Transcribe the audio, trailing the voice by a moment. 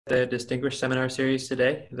the Distinguished Seminar Series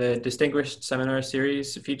today. The Distinguished Seminar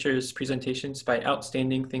Series features presentations by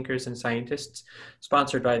outstanding thinkers and scientists,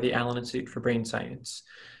 sponsored by the Allen Institute for Brain Science.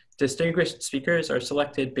 Distinguished speakers are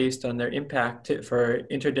selected based on their impact for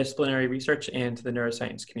interdisciplinary research and the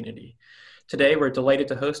neuroscience community. Today, we're delighted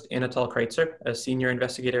to host Anatol Kreitzer, a senior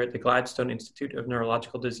investigator at the Gladstone Institute of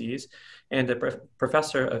Neurological Disease and a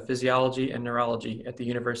professor of physiology and neurology at the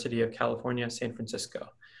University of California, San Francisco.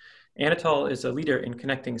 Anatol is a leader in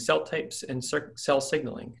connecting cell types and cell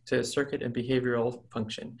signaling to circuit and behavioral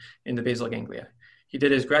function in the basal ganglia. He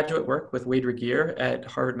did his graduate work with Wade Regier at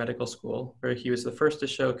Harvard Medical School, where he was the first to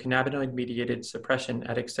show cannabinoid-mediated suppression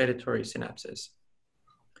at excitatory synapses.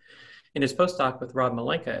 In his postdoc with Rob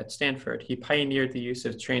Malenka at Stanford, he pioneered the use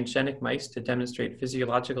of transgenic mice to demonstrate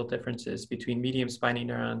physiological differences between medium spiny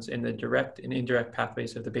neurons in the direct and indirect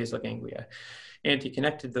pathways of the basal ganglia, and he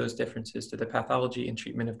connected those differences to the pathology and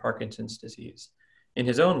treatment of Parkinson's disease. In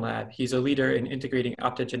his own lab, he's a leader in integrating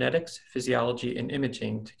optogenetics, physiology, and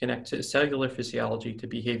imaging to connect cellular physiology to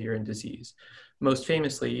behavior and disease, most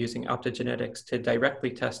famously using optogenetics to directly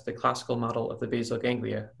test the classical model of the basal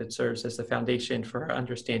ganglia that serves as the foundation for our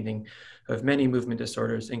understanding of many movement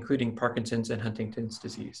disorders, including Parkinson's and Huntington's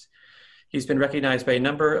disease. He's been recognized by a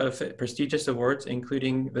number of prestigious awards,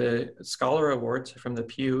 including the Scholar Awards from the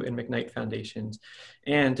Pew and McKnight Foundations,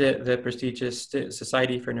 and the prestigious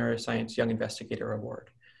Society for Neuroscience Young Investigator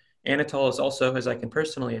Award. Anatol is also, as I can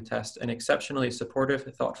personally attest, an exceptionally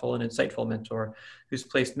supportive, thoughtful, and insightful mentor who's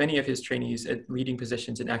placed many of his trainees at leading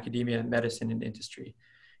positions in academia, medicine, and industry.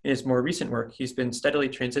 In his more recent work, he's been steadily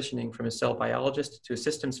transitioning from a cell biologist to a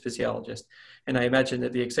systems physiologist, and I imagine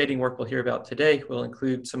that the exciting work we'll hear about today will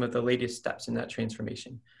include some of the latest steps in that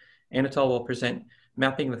transformation. Anatol will present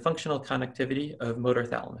mapping the functional connectivity of motor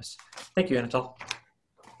thalamus. Thank you, Anatol.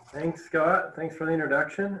 Thanks, Scott. Thanks for the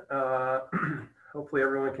introduction. Hopefully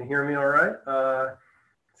everyone can hear me all right.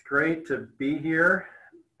 It's great to be here,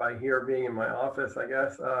 by here being in my office, I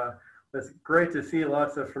guess. It's great to see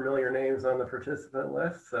lots of familiar names on the participant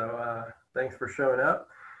list, so thanks for showing up.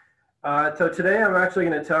 So today I'm actually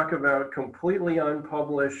going to talk about completely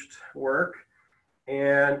unpublished work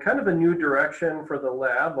and kind of a new direction for the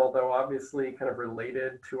lab, although obviously kind of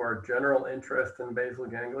related to our general interest in basal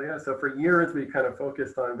ganglia. So for years we kind of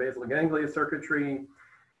focused on basal ganglia circuitry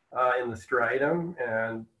in the striatum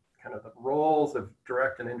and kind of the roles of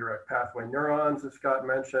direct and indirect pathway neurons, as Scott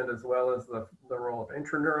mentioned, as well as the role of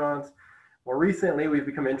intraneurons. More recently, we've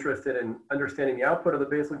become interested in understanding the output of the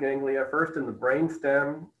basal ganglia, first in the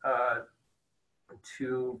brainstem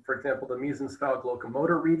to, for example, the mesencephalic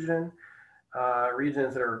locomotor region,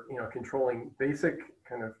 regions that are, controlling basic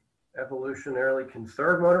kind of evolutionarily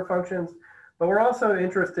conserved motor functions. But we're also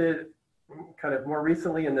interested kind of more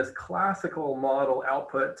recently in this classical model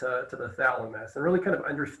output to the thalamus and really kind of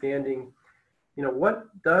understanding, what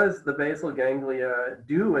does the basal ganglia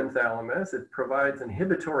do in thalamus? It provides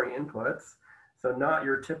inhibitory inputs, so not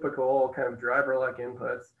your typical kind of driver-like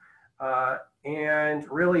inputs. And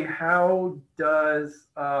really, how does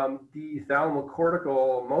the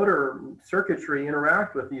thalamocortical motor circuitry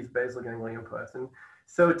interact with these basal ganglia inputs? And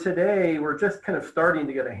so today we're just kind of starting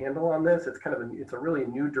to get a handle on this. It's kind of it's a really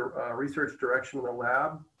new research direction in the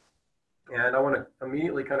lab. And I want to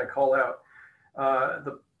immediately kind of call out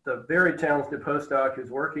the very talented postdoc who's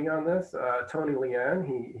working on this, Tony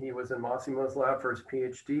Lien. He was in Massimo's lab for his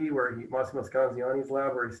PhD, Massimo Scanziani's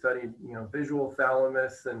lab, where he studied, visual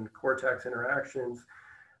thalamus and cortex interactions.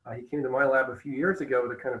 He came to my lab a few years ago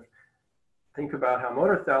to kind of think about how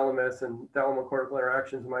motor thalamus and thalamocortical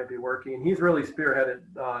interactions might be working. And he's really spearheaded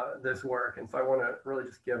this work. And so I want to really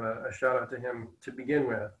just give a shout out to him to begin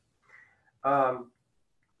with.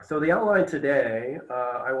 So the outline today,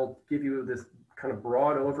 I will give you this kind of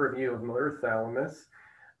broad overview of motor thalamus.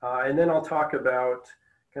 And then I'll talk about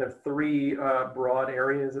kind of three broad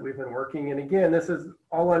areas that we've been working in. Again, this is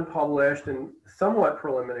all unpublished and somewhat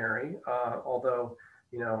preliminary, although,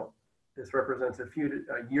 this represents a few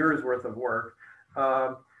years worth of work.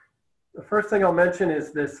 The first thing I'll mention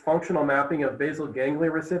is this functional mapping of basal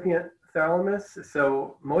ganglia recipient thalamus.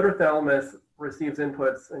 So motor thalamus receives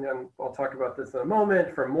inputs, and I'll talk about this in a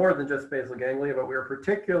moment, from more than just basal ganglia, but we are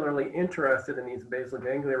particularly interested in these basal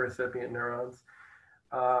ganglia recipient neurons.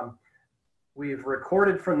 We've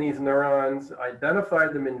recorded from these neurons,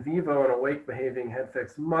 identified them in vivo in awake behaving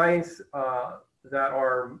head-fixed mice that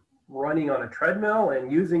are running on a treadmill, and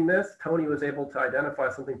using this, Tony was able to identify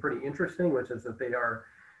something pretty interesting, which is that they are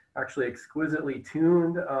actually exquisitely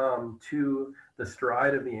tuned to the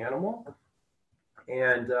stride of the animal.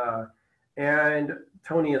 And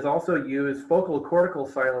Tony has also used focal cortical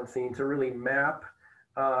silencing to really map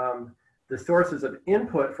the sources of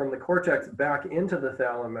input from the cortex back into the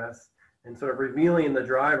thalamus and sort of revealing the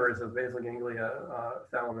drivers of basal ganglia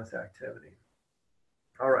thalamus activity.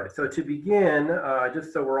 All right, so to begin,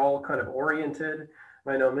 just so we're all kind of oriented,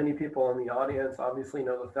 I know many people in the audience obviously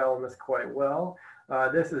know the thalamus quite well.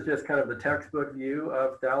 This is just kind of the textbook view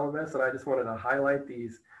of thalamus, and I just wanted to highlight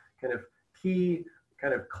these kind of key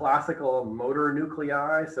kind of classical motor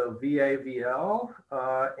nuclei, so VA, VL,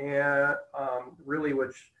 and really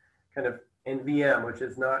which kind of, and VM, which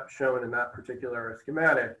is not shown in that particular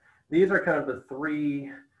schematic. These are kind of the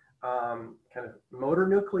three kind of motor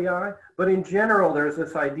nuclei, but in general, there's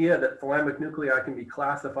this idea that thalamic nuclei can be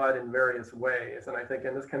classified in various ways. And I think,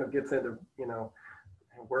 and this kind of gets into, you know,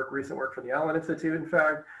 recent work from the Allen Institute, in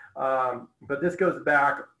fact, but this goes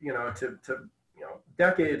back, you know, to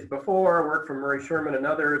decades before, work from Murray Sherman and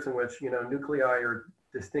others, in which, you know, nuclei are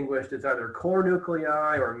distinguished as either core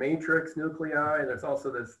nuclei or matrix nuclei. And there's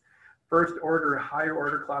also this first order, higher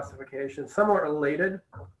order classification, somewhat related,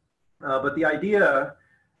 but the idea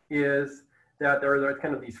is that there are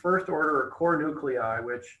kind of these first order or core nuclei,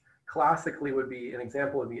 which classically would be, an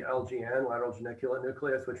example would be LGN, lateral geniculate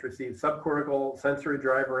nucleus, which receives subcortical sensory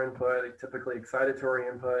driver input, typically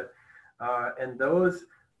excitatory input, and those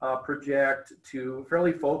project to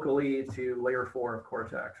fairly focally to layer 4 of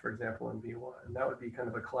cortex, for example, in V1. And that would be kind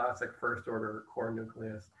of a classic first order core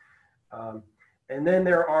nucleus. And then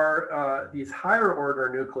there are these higher order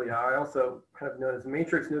nuclei, also kind of known as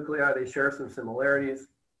matrix nuclei. They share some similarities.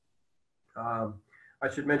 I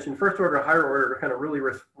should mention first order, higher order kind of really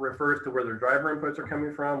refers to where their driver inputs are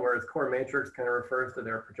coming from, whereas core matrix kind of refers to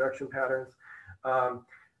their projection patterns.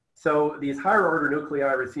 So these higher order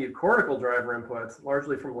nuclei receive cortical driver inputs,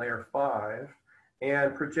 largely from layer 5,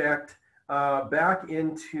 and project back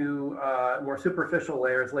into more superficial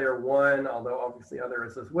layers, layer 1, although obviously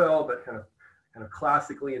others as well, but kind of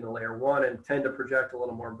classically in the layer 1, and tend to project a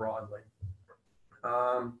little more broadly.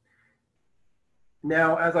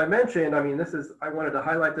 Now, as I mentioned, I mean, I wanted to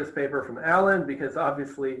highlight this paper from Allen because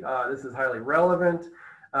obviously this is highly relevant.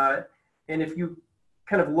 And if you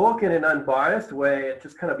kind of look in an unbiased way at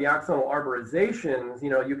just kind of the axonal arborizations, you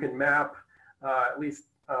know, you can map, at least,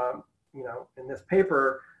 you know, in this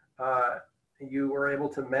paper, you were able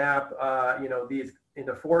to map, you know, these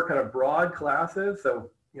into 4 kind of broad classes.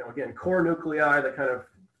 So, you know, again, core nuclei that kind of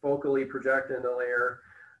focally project into layer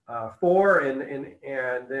 4, and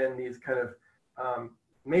then these kind of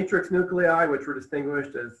matrix nuclei, which were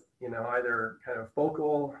distinguished as, you know, either kind of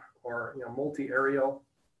focal or, you know, multi-areal,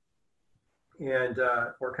 and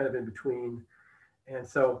or kind of in between. And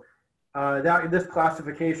so this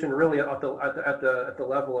classification really at the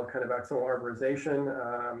level of kind of axonal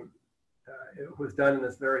arborization, it was done in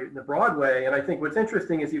this in the broad way. And I think what's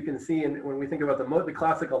interesting is you can see when we think about the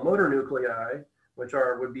classical motor nuclei, which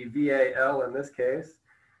would be VAL in this case,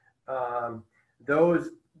 those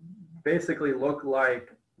basically look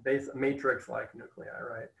like matrix-like nuclei,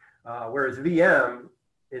 right? Whereas VM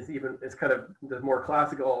is kind of the more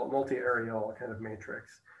classical multi-areal kind of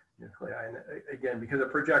matrix nuclei. And again, because it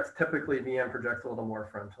projects, typically VM projects a little more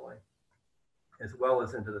frontally, as well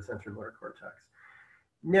as into the sensory motor cortex.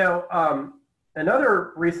 Now,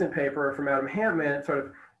 another recent paper from Adam Hampman, sort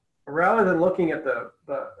of, rather than looking at the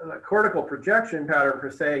cortical projection pattern per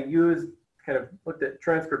se, looked at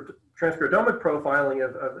transcriptomic profiling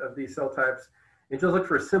of these cell types, and just looked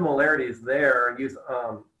for similarities there, and used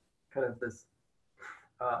kind of this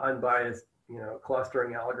unbiased, you know,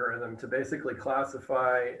 clustering algorithm to basically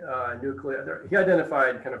classify nuclei. He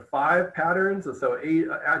identified kind of 5 patterns, and so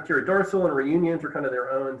anterior dorsal and reunions were kind of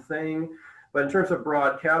their own thing. But in terms of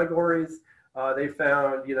broad categories, they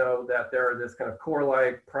found, you know, that there are this kind of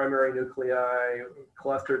core-like primary nuclei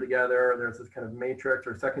clustered together. There's this kind of matrix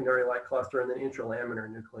or secondary-like cluster, and then intralaminar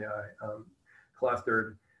nuclei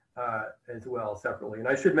clustered as well separately. And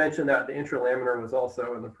I should mention that the intralaminar was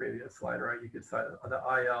also in the previous slide, right? You could see the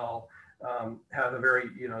IL have a very,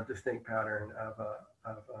 you know, distinct pattern of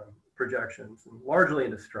projections, and largely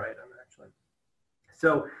into striatum, actually.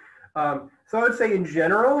 So I would say in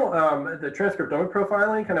general, the transcriptomic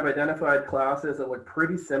profiling kind of identified classes that look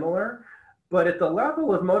pretty similar, but at the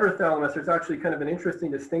level of motor thalamus, there's actually kind of an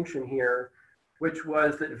interesting distinction here, which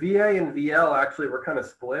was that VA and VL actually were kind of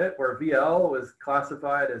split, where VL was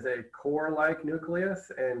classified as a core-like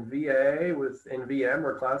nucleus, and VA and VM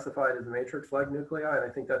were classified as matrix-like nuclei. And I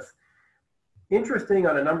think that's interesting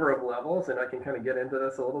on a number of levels, and I can kind of get into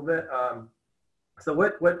this a little bit. So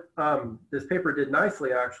what this paper did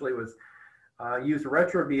nicely actually was use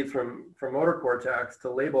retrobeats from motor cortex to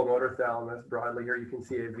label motor thalamus broadly. Here you can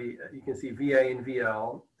see VA and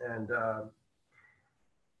VL,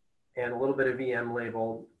 and a little bit of VM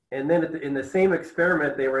labeled, And then in the same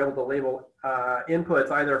experiment, they were able to label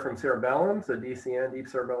inputs either from cerebellum, so DCN, deep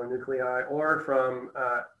cerebellar nuclei, or from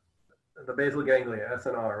the basal ganglia,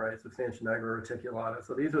 SNR, right, substantia nigra reticulata.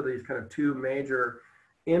 So these are these kind of two major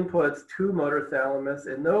inputs to motor thalamus,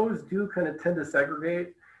 and those do kind of tend to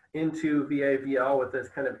segregate into VA, VL with this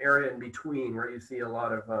kind of area in between where you see a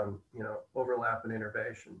lot of, overlap and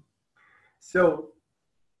innervation. So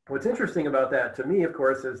what's interesting about that to me, of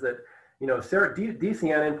course, is that,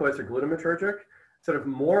 DCN inputs are glutamatergic, sort of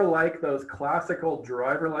more like those classical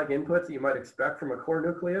driver-like inputs that you might expect from a core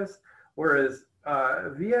nucleus, whereas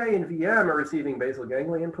VA and VM are receiving basal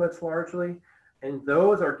ganglia inputs largely, and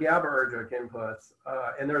those are GABAergic inputs.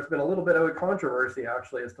 And there's been a little bit of a controversy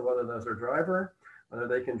actually as to whether those are driver, whether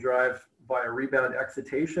they can drive via rebound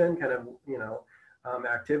excitation kind of,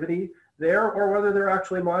 activity there, or whether they're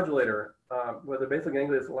actually modulator, whether basal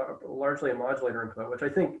ganglia is largely a modulator input, which I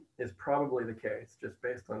think is probably the case just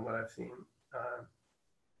based on what I've seen.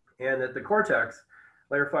 And that the cortex,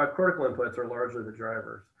 layer 5 cortical inputs are largely the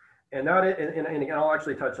drivers. And I'll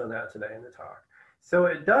actually touch on that today in the talk. So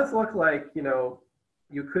it does look like,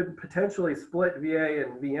 you could potentially split VA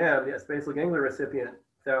and VM, the basal ganglia recipient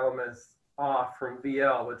thalamus, off from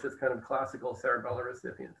VL, which is kind of classical cerebellar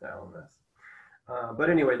recipient thalamus. But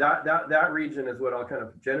anyway, that region is what I'll kind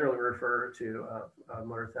of generally refer to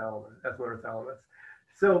motor thalamus.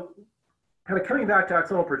 So kind of coming back to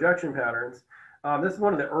axonal projection patterns, this is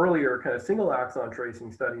one of the earlier kind of single axon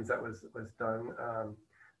tracing studies that was done.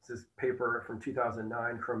 This is paper from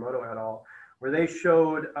 2009, Kromoto et al., where they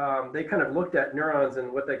showed, they kind of looked at neurons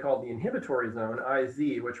in what they called the inhibitory zone,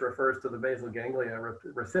 IZ, which refers to the basal ganglia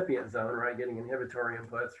recipient zone, right, getting inhibitory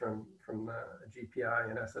inputs from the GPI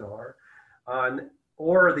and SNR,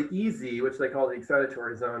 or the EZ, which they call the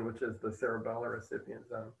excitatory zone, which is the cerebellar recipient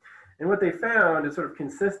zone. And what they found is sort of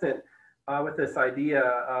consistent with this idea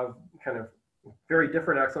of kind of very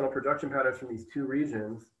different axonal projection patterns from these two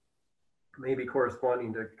regions, maybe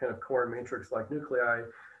corresponding to kind of core matrix-like nuclei.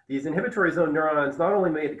 These inhibitory zone neurons not only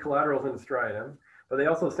made collaterals in the striatum, but they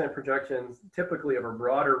also sent projections typically over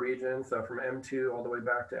broader regions, so from M2 all the way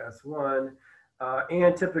back to S1,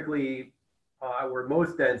 and typically were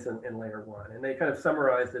most dense in layer 1. And they kind of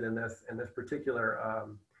summarized it in this particular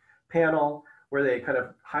panel, where they kind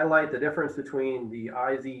of highlight the difference between the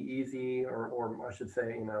IZ, EZ, or I should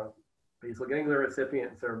say, basal ganglia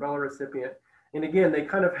recipient and cerebellar recipient. And again, they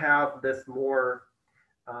kind of have this more,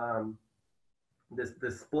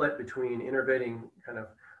 this split between innervating kind of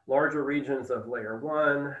larger regions of layer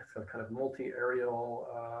 1, so kind of multi-areal,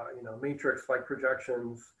 matrix-like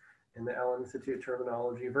projections in the Allen Institute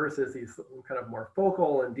terminology, versus these kind of more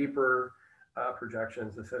focal and deeper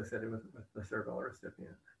projections associated with the cerebellar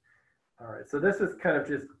recipient. All right, so this is kind of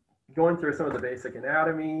just going through some of the basic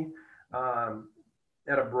anatomy.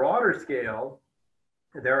 At a broader scale,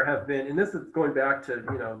 there have been, and this is going back to,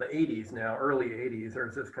 the 80s now, early 80s,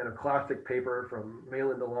 there's this kind of classic paper from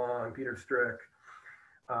Malin DeLong, Peter Strick,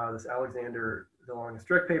 this Alexander DeLong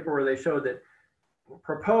Strick paper, where they showed that,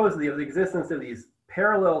 proposed the existence of these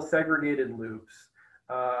parallel segregated loops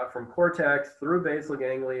from cortex through basal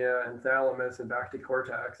ganglia and thalamus and back to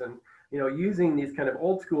cortex. And, using these kind of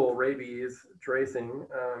old school rabies tracing,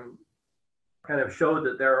 kind of showed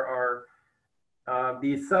that there are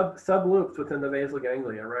these sub loops within the basal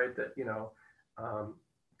ganglia, right? That,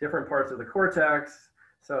 different parts of the cortex.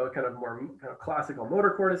 So kind of more kind of classical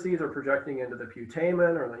motor cortices are projecting into the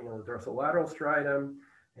putamen or the dorsolateral striatum,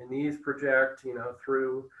 and these project,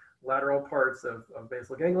 through lateral parts of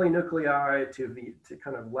basal ganglia nuclei to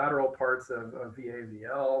kind of lateral parts of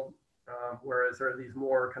VA-VL, whereas there are these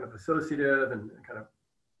more kind of associative and kind of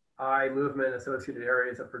eye movement associated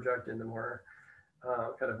areas that project into more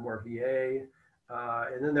kind of more VA.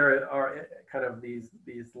 And then there are kind of these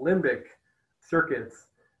limbic circuits,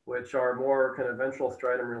 which are more kind of ventral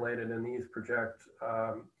striatum related, and these project,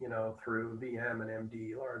 through VM and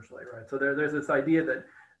MD largely, right? So there's this idea that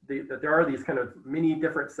there are these kind of many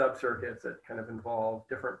different subcircuits that kind of involve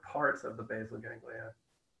different parts of the basal ganglia.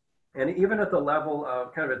 And even at the level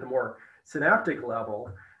of kind of at the more synaptic level,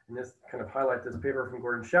 and this kind of highlight this paper from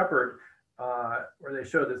Gordon Shepard, where they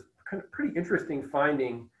show this kind of pretty interesting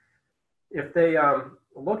finding. If they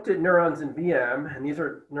looked at neurons in VM, and these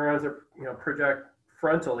are neurons that project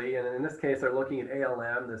frontally, and in this case they're looking at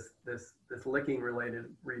ALM, this licking related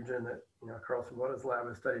region that Carl Svoboda's lab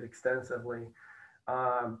has studied extensively.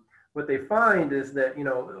 What they find is that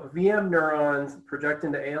VM neurons project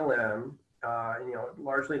into ALM,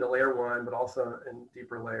 largely to layer 1, but also in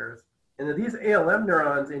deeper layers, and that these ALM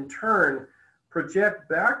neurons in turn project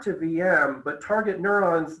back to VM, but target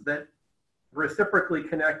neurons that reciprocally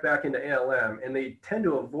connect back into ALM, and they tend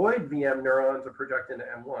to avoid VM neurons or project into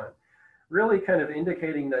M1, really kind of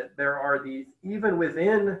indicating that there are these, even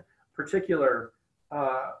within particular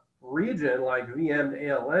region like VM to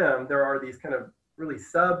ALM, there are these kind of really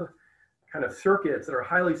sub kind of circuits that are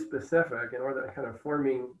highly specific in order to kind of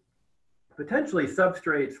forming potentially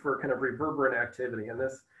substrates for kind of reverberant activity. And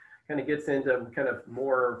this kind of gets into kind of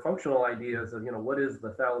more functional ideas of, what is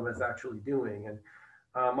the thalamus actually doing? And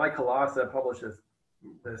Mike Halassa published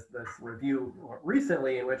this review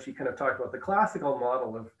recently in which he kind of talked about the classical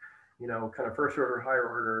model of, kind of first order, higher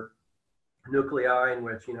order nuclei, in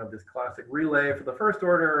which, this classic relay for the first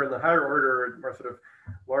order and the higher order are sort of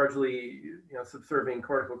largely, subserving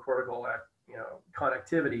cortical,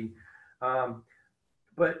 connectivity.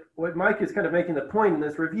 But what Mike is kind of making the point in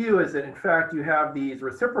this review is that, in fact, you have these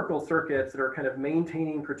reciprocal circuits that are kind of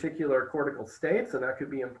maintaining particular cortical states, and that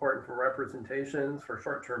could be important for representations, for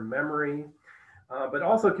short-term memory, but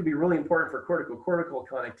also it could be really important for cortical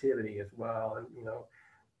connectivity as well,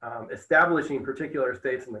 and establishing particular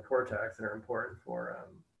states in the cortex that are important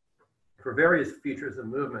for various features of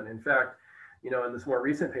movement. In fact, in this more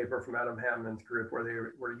recent paper from Adam Hammond's group, where they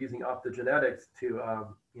were using optogenetics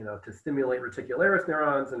to stimulate reticularis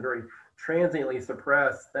neurons and very transiently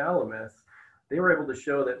suppress thalamus, they were able to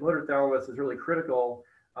show that motor thalamus is really critical,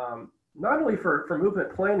 not only for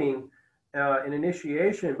movement planning and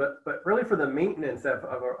initiation, but really for the maintenance of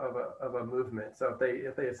a movement. So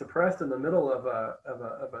if they suppressed in the middle of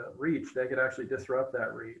a reach, they could actually disrupt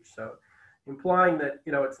that reach. So implying that,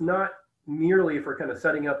 it's not merely for kind of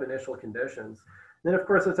setting up initial conditions. Then, of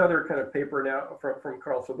course, this other kind of paper now from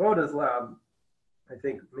Carl Svoboda's lab, I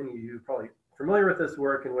think many of you are probably familiar with this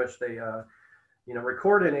work, in which they,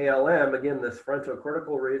 record in ALM, again, this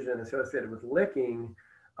frontocortical region associated with licking,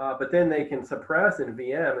 but then they can suppress in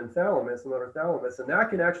VM and thalamus, motor thalamus, and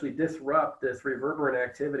that can actually disrupt this reverberant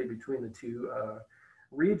activity between the two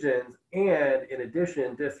regions, and in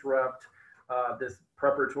addition, disrupt this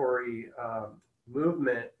preparatory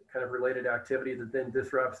movement kind of related activity that then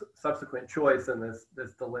disrupts subsequent choice in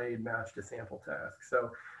this delayed match to sample task.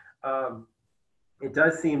 So it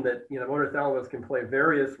does seem that, motor thalamus can play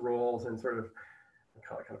various roles in sort of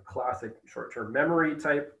kind of classic short-term memory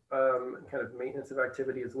type kind of maintenance of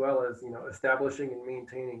activity, as well as, establishing and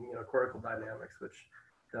maintaining, cortical dynamics, which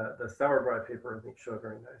the Sauerbrei paper, I think, showed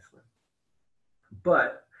very nicely.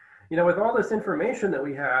 But with all this information that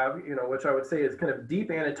we have, which I would say is kind of deep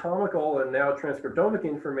anatomical and now transcriptomic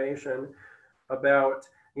information about,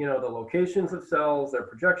 the locations of cells, their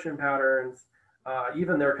projection patterns,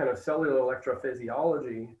 even their kind of cellular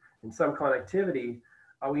electrophysiology and some connectivity,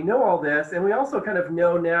 we know all this, and we also kind of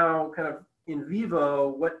know now, kind of in vivo,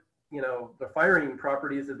 what the firing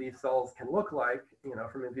properties of these cells can look like,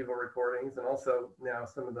 from in vivo recordings, and also now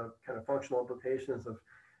some of the kind of functional implications of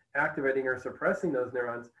activating or suppressing those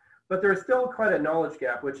neurons. But there's still quite a knowledge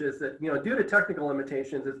gap, which is that, due to technical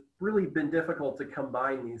limitations, it's really been difficult to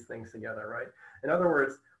combine these things together, right? In other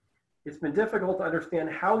words, it's been difficult to understand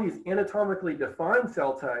how these anatomically defined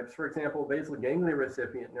cell types, for example, basal ganglia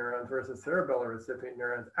recipient neurons versus cerebellar recipient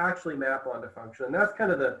neurons, actually map onto function. And that's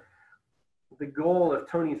kind of the goal of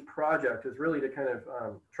Tony's project, is really to kind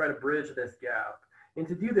of try to bridge this gap. And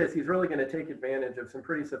to do this, he's really going to take advantage of some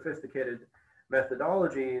pretty sophisticated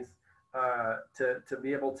methodologies to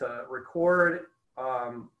be able to record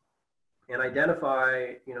and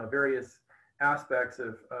identify, various aspects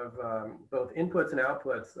of both inputs and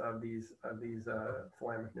outputs of these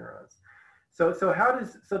thalamic neurons. So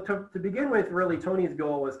to begin with, really, Tony's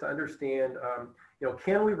goal was to understand,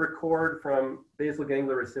 can we record from basal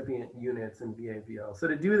ganglia recipient units in VAVL? So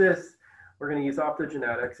to do this, we're going to use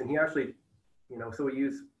optogenetics, and he actually,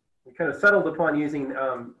 we kind of settled upon using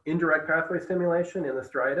indirect pathway stimulation in the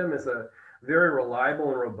striatum as a very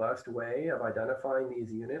reliable and robust way of identifying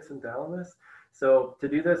these units in thalamus. So to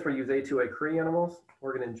do this, we use A2A Cree animals.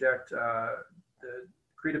 We're going to inject the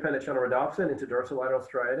Cree-dependent channelrhodopsin into dorsolateral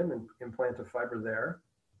striatum and implant a fiber there.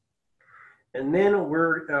 And then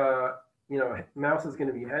we're, mouse is going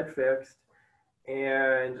to be head fixed.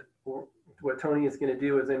 And what Tony is going to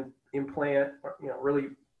do is implant, really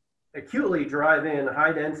acutely drive in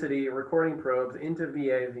high density recording probes into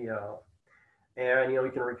VAVL. And, we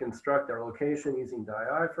can reconstruct their location using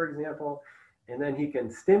dye, for example. And then he can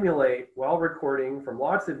stimulate while recording from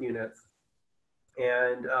lots of units.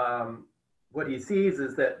 And what he sees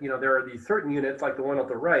is that, there are these certain units, like the one on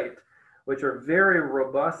the right, which are very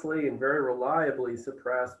robustly and very reliably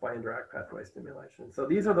suppressed by indirect pathway stimulation. So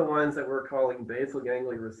these are the ones that we're calling basal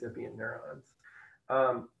ganglia recipient neurons.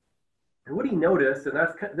 And what he noticed, and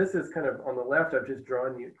this is kind of on the left, I've just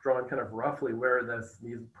drawn kind of roughly where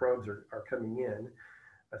these probes are coming in.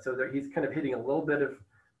 So that he's kind of hitting a little bit of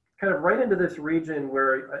kind of right into this region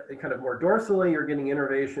where kind of more dorsally you're getting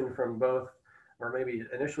innervation from both, or maybe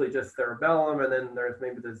initially just cerebellum, and then there's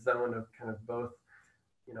maybe this zone of kind of both,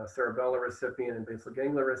 you know, cerebellar recipient and basal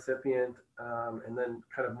ganglia recipient, and then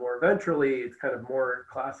kind of more ventrally, it's kind of more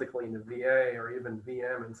classically in the VA or even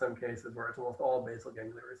VM in some cases, where it's almost all basal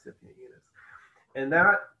ganglia recipient units. And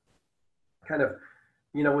that kind of,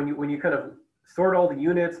 you know, when you kind of sort all the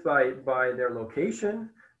units by their location,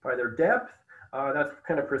 by their depth, that's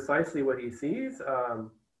kind of precisely what he sees.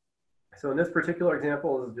 So in this particular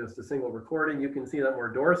example, this is just a single recording. You can see that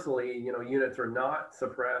more dorsally, you know, units are not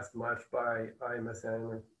suppressed much by IMSN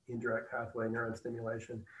or indirect pathway neuron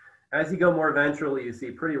stimulation. As you go more ventrally, you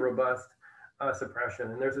see pretty robust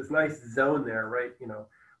suppression. And there's this nice zone there, right, you know,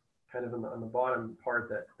 kind of on the bottom part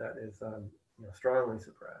that is you know, strongly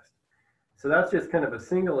suppressed. So that's just kind of a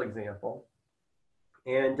single example.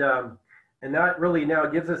 And that really now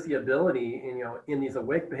gives us the ability, you know, in these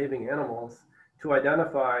awake behaving animals to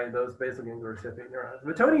identify those basal ganglia recipient neurons.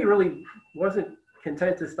 But Tony really wasn't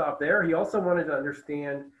content to stop there. He also wanted to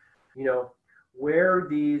understand, you know, where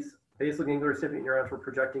these basal ganglia recipient neurons were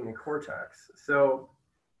projecting in cortex. So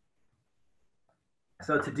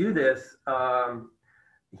to do this,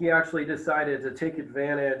 he actually decided to take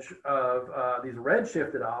advantage of these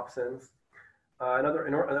red-shifted opsins,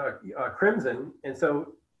 crimson, and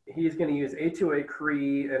so he's going to use A2A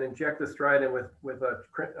Cre and inject the strident with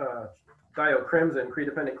a diocrimson,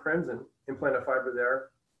 Cre-dependent crimson, implant a fiber there.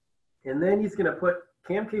 And then he's going to put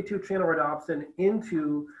CAMK2 channel rhodopsin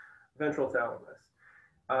into ventral thalamus.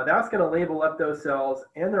 That's going to label up those cells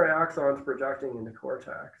and their axons projecting into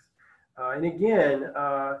cortex. And again,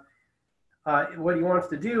 what he wants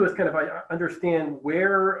to do is kind of understand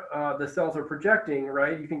where the cells are projecting,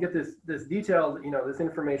 right? You can get this detailed, you know, this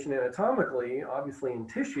information anatomically, obviously in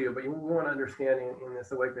tissue, but you want to understand in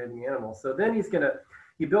this awake behaving animal. So then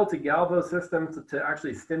he built a galvo system to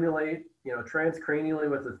actually stimulate, you know, transcranially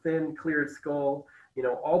with a thin cleared skull, you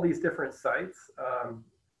know, all these different sites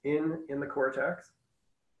in the cortex.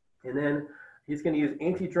 And then he's going to use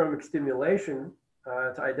antidromic stimulation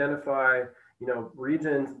to identify, you know,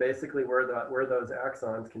 regions basically where those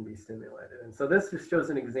axons can be stimulated. And so this just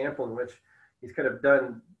shows an example in which he's kind of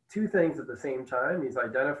done two things at the same time. He's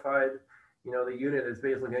identified, you know, the unit as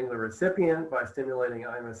basal ganglia recipient by stimulating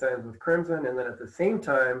IMSNs with crimson, and then at the same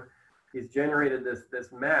time, he's generated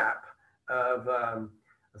this map of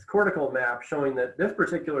this cortical map showing that this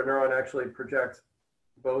particular neuron actually projects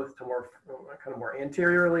both to more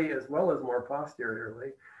anteriorly as well as more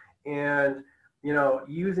posteriorly, and you know,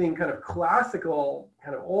 using kind of classical,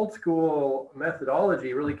 kind of old school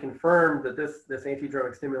methodology really confirmed that this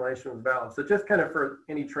antidromic stimulation was valid. So just kind of for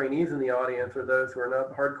any trainees in the audience or those who are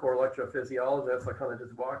not hardcore electrophysiologists, I kind of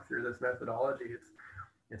just walk through this methodology.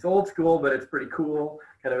 It's old school, but it's pretty cool,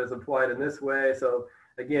 kind of as applied in this way. So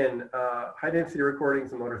again, high density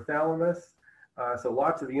recordings of motor thalamus. So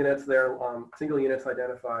lots of units there, single units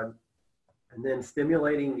identified, and then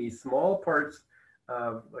stimulating these small parts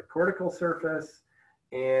of the cortical surface.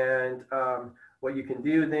 And what you can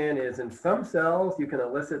do then is in some cells, you can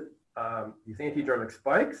elicit these antidromic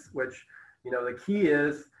spikes, which, you know, the key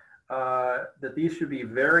is that these should be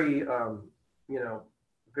very, you know,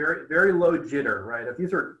 very, very low jitter, right? If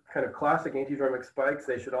these are kind of classic antidromic spikes,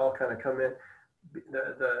 they should all kind of come in.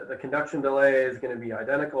 The conduction delay is going to be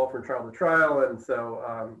identical from trial to trial. And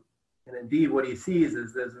so, and indeed what he sees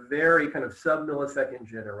is this very kind of sub-millisecond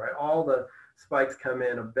jitter, right? All the spikes come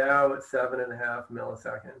in about 7.5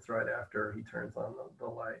 milliseconds right after he turns on the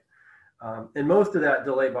light. And most of that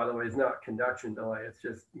delay, by the way, is not conduction delay. It's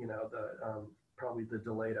just, you know, probably the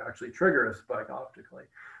delay to actually trigger a spike optically.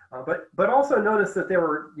 But also notice that there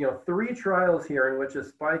were, you know, 3 trials here in which a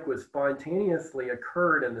spike was spontaneously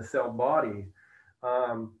occurred in the cell body.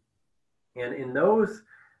 And in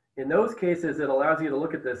those cases, it allows you to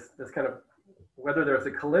look at this kind of whether there's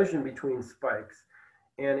a collision between spikes.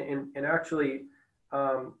 And actually,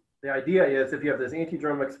 the idea is if you have this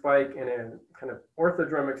antidromic spike and a kind of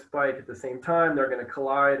orthodromic spike at the same time, they're going to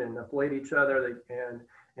collide and ablate each other.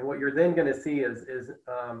 And what you're then going to see is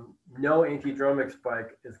no antidromic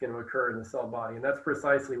spike is going to occur in the cell body. And that's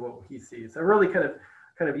precisely what he sees. So really kind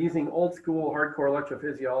of using old school hardcore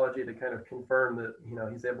electrophysiology to kind of confirm that, you know,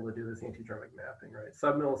 he's able to do this antidromic mapping, right?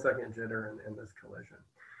 Sub-millisecond jitter and this collision.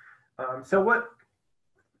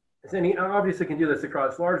 And he obviously can do this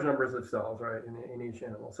across large numbers of cells, right, in each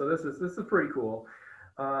animal. So this is pretty cool.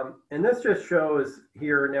 And this just shows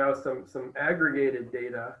here now some aggregated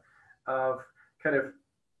data of kind of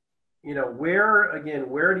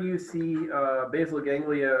where do you see basal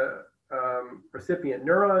ganglia recipient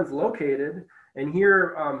neurons located? And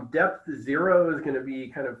here, depth 0 is going to be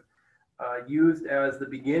kind of used as the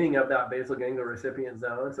beginning of that basal ganglia recipient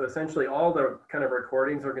zone. So essentially all the kind of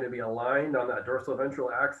recordings are going to be aligned on that dorsal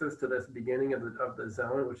ventral axis to this beginning of the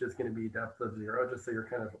zone, which is going to be depth of 0, just so you're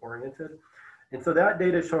kind of oriented. And so that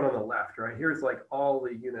data is shown on the left, right? Here's like all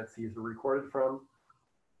the units these are recorded from.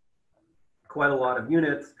 Quite a lot of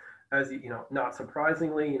units, as not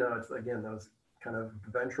surprisingly, it's again, those kind of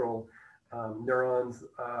ventral neurons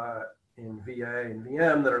in VA and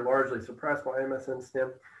VM that are largely suppressed by MSN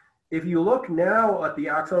stim. If you look now at the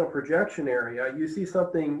axonal projection area, you see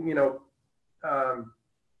something,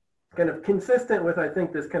 kind of consistent with, I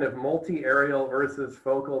think, this kind of multi-areal versus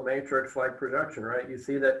focal matrix-like projection, right? You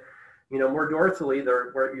see that, more dorsally,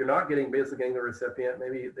 where you're not getting basal ganglia recipient,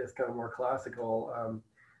 maybe this kind of more classical,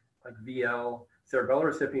 like VL, cerebellar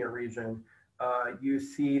recipient region, you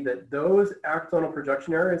see that those axonal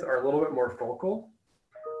projection areas are a little bit more focal,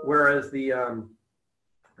 whereas the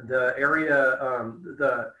area,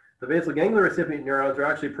 the basal ganglia recipient neurons are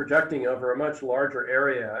actually projecting over a much larger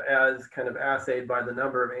area, as kind of assayed by the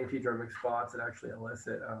number of antidromic spots that actually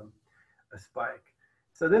elicit a spike.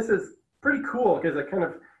 So this is pretty cool because it kind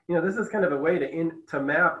of, this is kind of a way to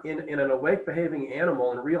map in an awake behaving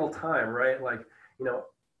animal in real time, right? Like,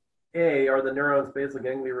 A, are the neurons basal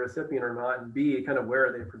ganglia recipient or not, and B, kind of where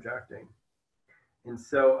are they projecting? And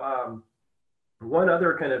so one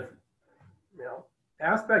other kind of,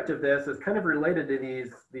 aspect of this is kind of related to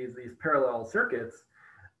these parallel circuits.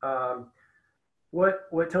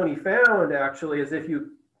 What Tony found actually is if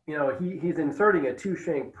he's inserting a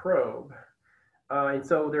 2-shank probe, and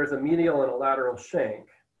so there's a medial and a lateral shank.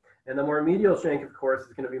 And the more medial shank, of course,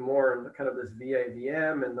 is going to be more in kind of this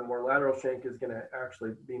VA-VM, and the more lateral shank is going to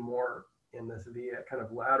actually be more in this VA, kind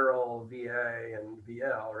of lateral VA and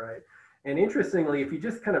VL, right? And interestingly, if you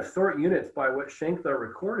just kind of sort units by what shank they're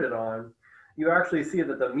recorded on, you actually see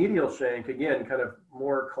that the medial shank, again, kind of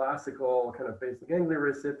more classical, kind of basal ganglia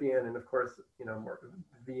recipient, and of course, more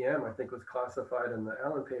VM, I think was classified in the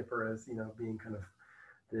Allen paper as, being kind of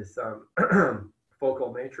this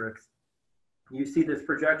focal matrix. You see this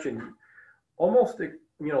projection almost,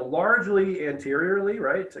 largely anteriorly,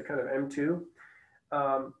 right, to kind of M2.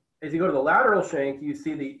 As you go to the lateral shank, you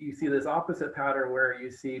see this opposite pattern where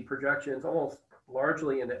you see projections almost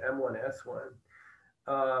largely into M1,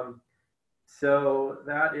 S1. So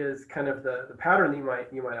that is kind of the pattern that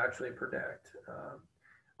you might actually predict.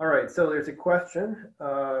 All right, so there's a question,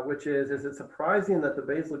 which is it surprising that the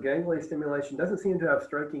basal ganglia stimulation doesn't seem to have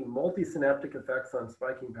striking multisynaptic effects on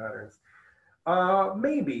spiking patterns?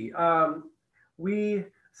 Maybe. The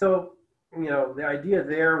idea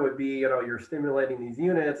there would be, you're stimulating these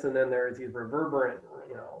units, and then there's these reverberant,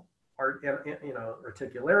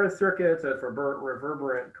 reticularis circuits, there's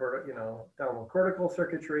reverberant, thalamocortical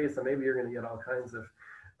circuitry. So maybe you're going to get all kinds of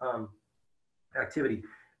activity.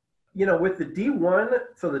 With the D1,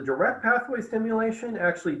 so the direct pathway stimulation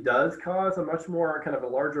actually does cause a much more kind of a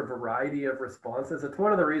larger variety of responses. It's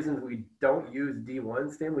one of the reasons we don't use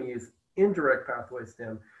D1 stim. We use indirect pathway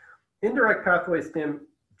stim. Indirect pathway stim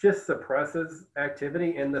just suppresses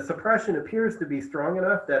activity, and the suppression appears to be strong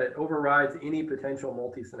enough that it overrides any potential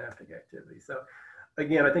multisynaptic activity. So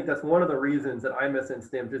again, I think that's one of the reasons that MSN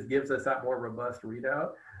stim just gives us that more robust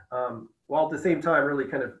readout, while at the same time really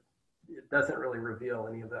kind of, it doesn't really reveal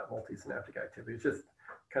any of that multisynaptic activity. It's just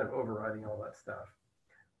kind of overriding all that stuff.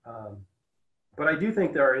 But I do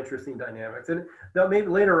think there are interesting dynamics, and maybe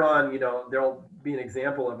later on, there'll be an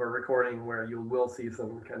example of a recording where you will see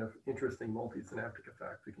some kind of interesting multisynaptic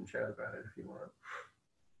effect. We can chat about it if you want.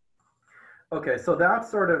 Okay, so that's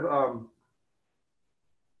sort of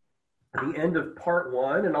the end of part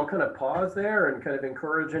 1, and I'll kind of pause there and kind of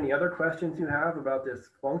encourage any other questions you have about this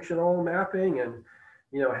functional mapping and,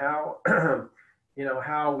 how,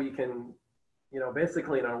 how we can,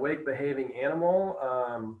 basically in an awake behaving animal,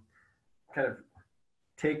 kind of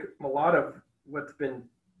take a lot of what's been,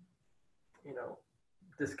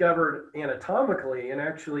 discovered anatomically and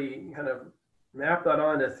actually kind of map that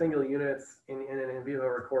onto single units in an in vivo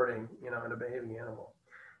recording, in a behaving animal.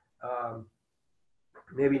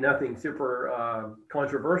 Maybe nothing super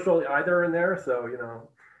controversial either in there. So,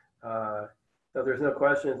 so if there's no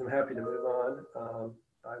questions, I'm happy to move on.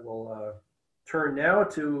 I will turn now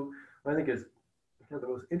to what I think is the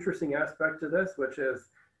most interesting aspect of this, which is,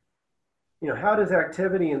 how does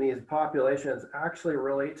activity in these populations actually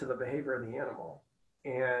relate to the behavior of the animal?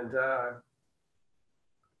 And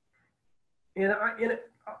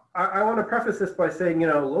I want to preface this by saying,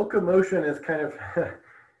 locomotion is kind of,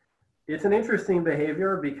 it's an interesting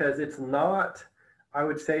behavior because it's not, I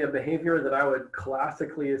would say, a behavior that I would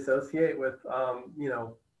classically associate with, you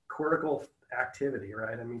know, cortical activity,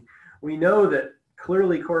 right? I mean, we know that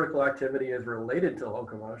clearly cortical activity is related to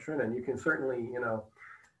locomotion, and you can certainly, you know,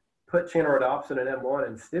 put channel rhodopsin and M1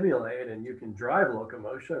 and stimulate, and you can drive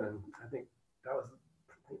locomotion. And I think that was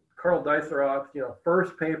Carl Deiseroff's, you know,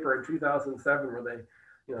 first paper in 2007 where they,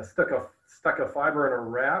 you know, stuck a fiber in a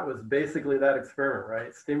rat was basically that experiment,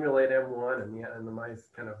 right? Stimulate M1 and the mice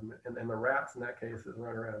kind of, and the rats in that case is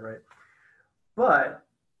run around, right? But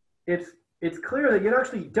it's clear that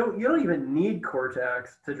you don't even need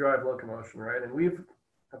cortex to drive locomotion, right? And we've,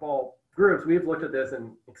 of all groups, we've looked at this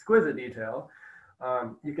in exquisite detail.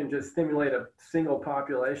 You can just stimulate a single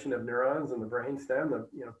population of neurons in the brainstem, the,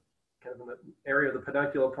 you know, kind of in the area of the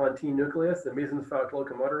pedunculopontine nucleus, the mesencephalic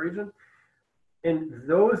locomotor region. And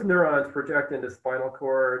those neurons project into spinal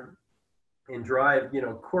cord and drive, you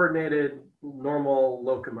know, coordinated normal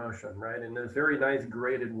locomotion, right? In this very nice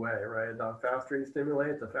graded way, right? The faster you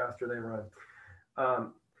stimulate, the faster they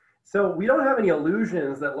run. So we don't have any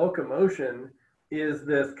illusions that locomotion is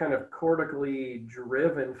this kind of cortically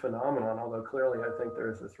driven phenomenon, although clearly I think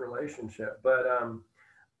there's this relationship. But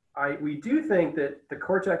we do think that the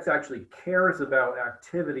cortex actually cares about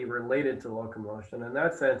activity related to locomotion. In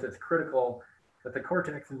that sense, it's critical that the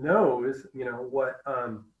cortex knows, you know,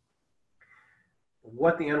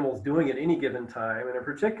 what the animal is doing at any given time, and in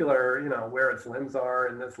particular, you know, where its limbs are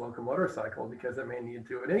in this locomotor cycle, because it may need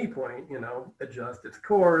to at any point, you know, adjust its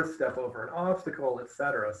course, step over an obstacle,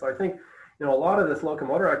 etc. So I think, you know, a lot of this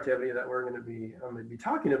locomotor activity that I'm going to be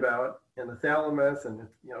talking about in the thalamus, and,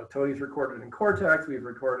 you know, Tony's recorded in cortex, we've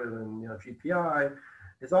recorded in, you know, GPI,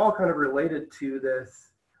 is all kind of related to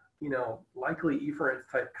this, you know, likely efferent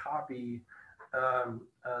type copy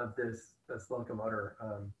of this locomotor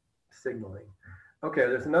signaling. Okay,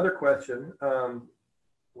 there's another question,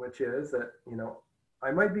 which is that, you know,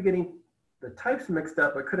 I might be getting the types mixed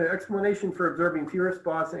up, but could an explanation for observing fewer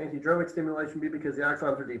spots in antidromic stimulation be because the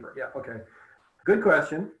axons are deeper? Yeah, okay. Good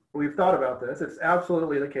question. We've thought about this. It's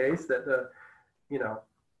absolutely the case that the, you know,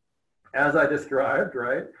 as I described,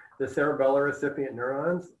 right, the cerebellar recipient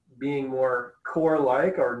neurons being more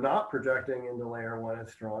core-like are not projecting into layer 1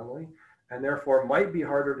 as strongly, and therefore might be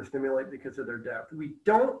harder to stimulate because of their depth. We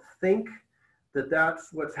don't think that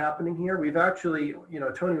that's what's happening here. We've actually, you know,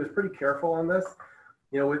 Tony was pretty careful on this.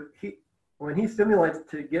 You know, when he stimulates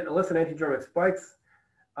to elicit antidromic spikes,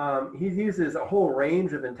 he uses a whole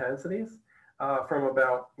range of intensities from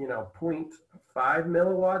about, you know, 0.5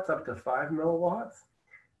 milliwatts up to 5 milliwatts.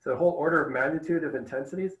 So a whole order of magnitude of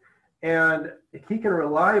intensities. And he can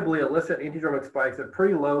reliably elicit antidromic spikes at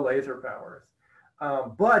pretty low laser powers.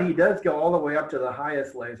 But he does go all the way up to the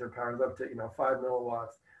highest laser powers, up to, you know, 5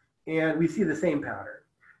 milliwatts. And we see the same pattern.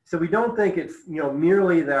 So we don't think it's, you know,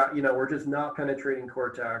 merely that, you know, we're just not penetrating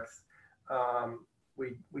cortex.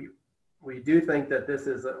 We do think that this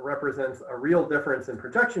represents a real difference in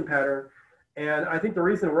projection pattern. And I think the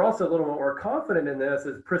reason we're also a little more confident in this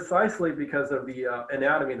is precisely because of the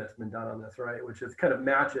anatomy that's been done on this, right? Which is kind of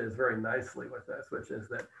matches very nicely with this, which is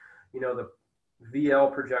that, you know, the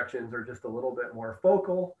VL projections are just a little bit more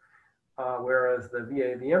focal, whereas the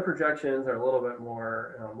VA-VM projections are a little bit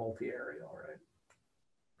more multi-areal,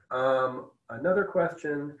 right? Another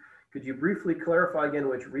question, could you briefly clarify again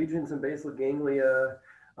which regions in basal ganglia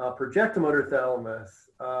project the motor thalamus?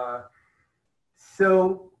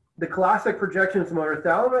 So the classic projections of motor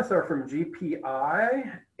thalamus are from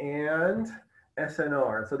GPI and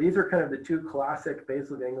SNR. So these are kind of the two classic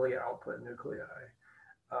basal ganglia output nuclei.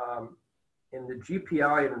 In the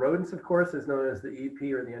GPI in rodents, of course, is known as the EP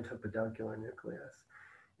or the antipeduncular nucleus.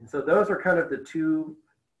 And so those are kind of the two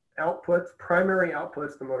outputs, primary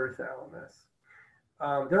outputs, the motor thalamus.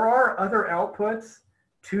 There are other outputs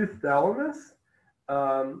to thalamus.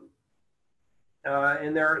 And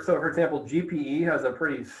there, so for example, GPE has a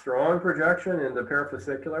pretty strong projection in the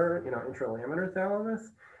parafascicular, you know, intralaminar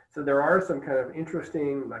thalamus. So there are some kind of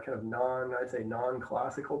interesting, like kind of I'd say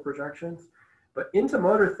non-classical projections. But into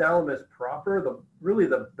motor thalamus proper, really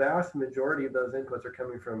the vast majority of those inputs are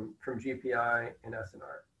coming from GPI and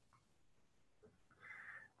SNR.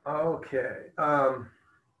 Okay.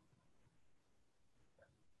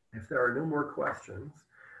 If there are no more questions,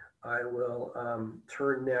 I will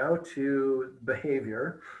turn now to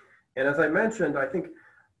behavior. And as I mentioned, I think,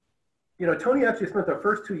 you know, Tony actually spent the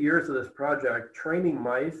first 2 years of this project training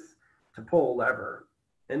mice to pull a lever.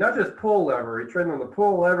 And not just pull lever, he trained them to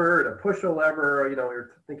pull a lever, to push a lever, you know, we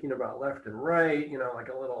were thinking about left and right, you know, like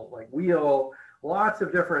a little like wheel, lots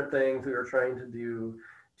of different things we were trying to do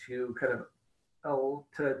to kind of,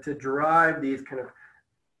 to drive these kind of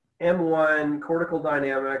M1 cortical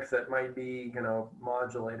dynamics that might be,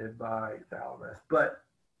 modulated by thalamus. But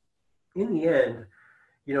in the end,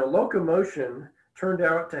 locomotion turned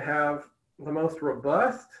out to have the most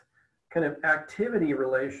robust kind of activity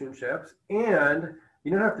relationships, and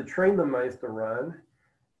you don't have to train the mice to run,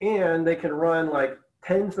 and they can run like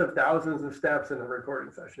tens of thousands of steps in a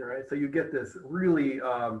recording session, right? So you get this really,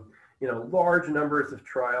 large numbers of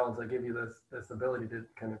trials that give you this ability to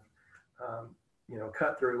kind of,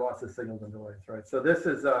 cut through lots of signals and noise, right? So this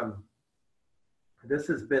has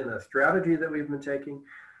been the strategy that we've been taking.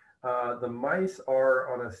 The mice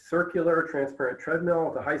are on a circular transparent treadmill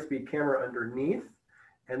with a high-speed camera underneath,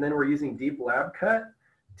 and then we're using deep lab cut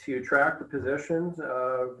to track the positions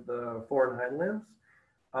of the fore and hind limbs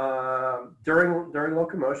during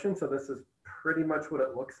locomotion. So this is pretty much what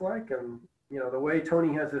it looks like. And the way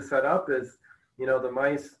Tony has this set up is, the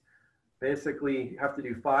mice basically have to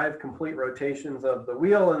do 5 complete rotations of the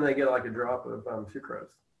wheel, and they get like a drop of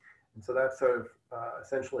sucrose. And so that's sort of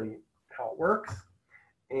essentially how it works.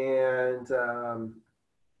 And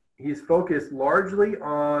he's focused largely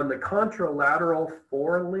on the contralateral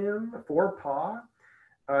forepaw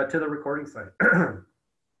to the recording site.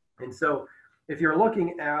 And so if you're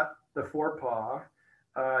looking at the forepaw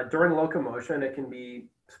during locomotion, it can be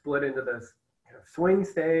split into this kind of swing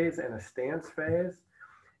phase and a stance phase.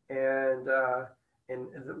 And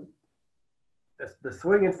the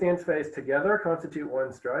swing and stance phase together constitute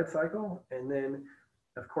one stride cycle. And then,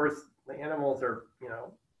 of course, the animals are,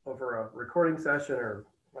 over a recording session, or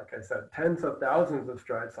like I said, tens of thousands of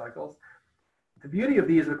stride cycles. The beauty of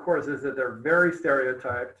these, of course, is that they're very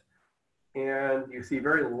stereotyped, and you see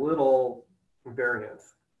very little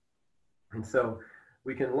variance. And so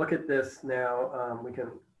we can look at this now. We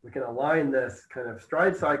can align this kind of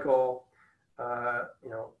stride cycle,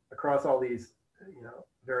 across all these,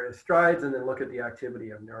 various strides, and then look at the activity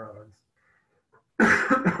of neurons.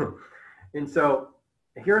 And so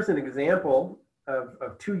here's an example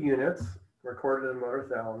of 2 units recorded in the motor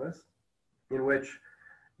thalamus, in which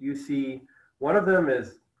you see one of them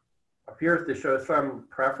appears to show some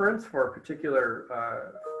preference for a particular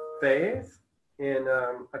phase in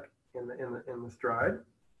the stride.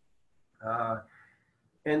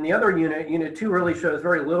 And the other unit 2, really shows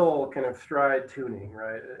very little kind of stride tuning,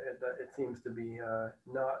 right? It seems to be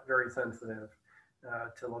not very sensitive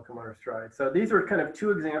to locomotor stride. So these are kind of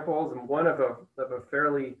 2 examples, and one of a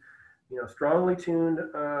fairly, strongly tuned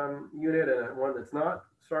unit, and one that's not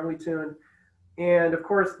strongly tuned. And of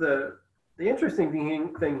course, the interesting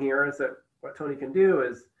thing here is that what Tony can do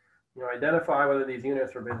is, identify whether these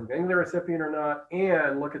units are basal ganglia recipient or not,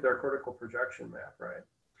 and look at their cortical projection map, right?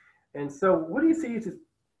 And so what you see is just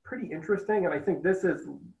pretty interesting, and I think this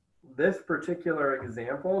particular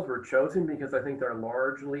examples were chosen because I think they're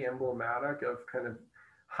largely emblematic of kind of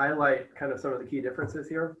highlight kind of some of the key differences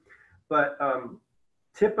here. But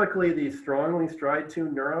typically these strongly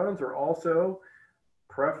stride-tuned neurons are also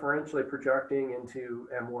preferentially projecting into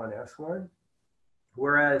M1S1,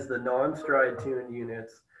 whereas the non-stride-tuned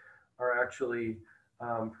units are actually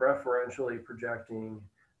preferentially projecting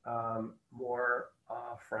more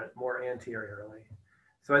anteriorly.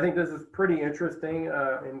 So I think this is pretty interesting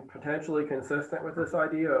and potentially consistent with this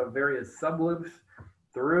idea of various subloops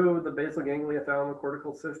through the basal ganglia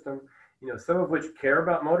thalamocortical system, some of which care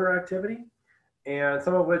about motor activity, and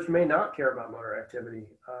some of which may not care about motor activity.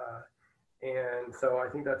 And so I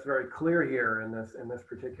think that's very clear here in this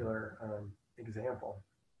particular example.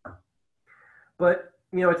 But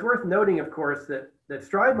it's worth noting, of course, that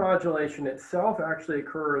stride modulation itself actually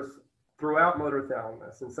occurs throughout motor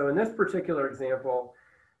thalamus. And so in this particular example,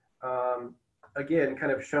 again,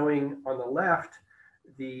 kind of showing on the left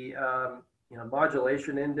the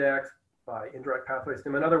modulation index by indirect pathway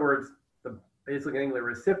stim. In other words, the basal ganglia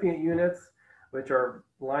recipient units, which are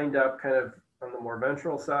lined up kind of on the more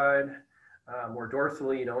ventral side. More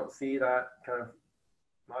dorsally, you don't see that kind of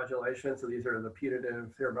modulation. So these are the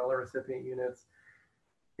putative cerebellar recipient units.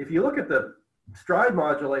 If you look at the stride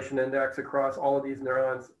modulation index across all of these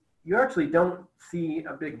neurons, you actually don't see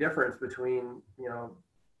a big difference between,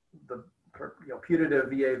 the putative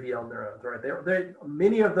VA-VL neurons, right?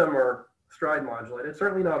 Many of them are stride modulated,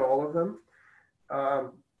 certainly not all of them,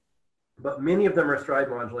 but many of them are stride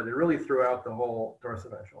modulated really throughout the whole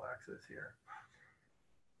dorsoventral axis here.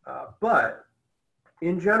 But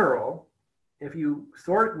in general, if you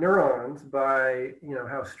sort neurons by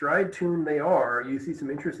how stride tuned they are, you see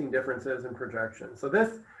some interesting differences in projection. So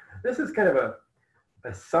this is kind of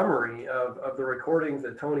a summary of the recordings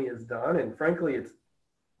that Tony has done, and frankly, it's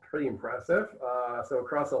pretty impressive. So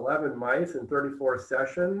across 11 mice in 34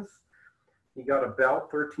 sessions, he got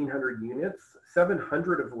about 1,300 units,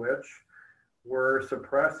 700 of which were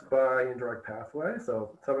suppressed by indirect pathway,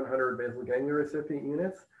 so 700 basal ganglia recipient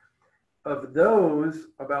units. Of those,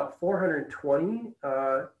 about 420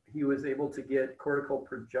 he was able to get cortical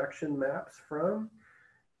projection maps from.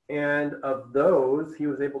 And of those, he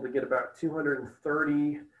was able to get about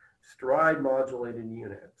 230 stride modulated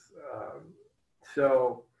units.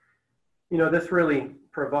 So, you know, this really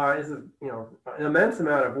provides, you know, an immense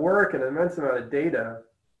amount of work and an immense amount of data,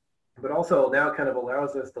 but also now kind of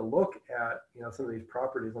allows us to look at, you know, some of these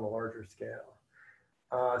properties on a larger scale.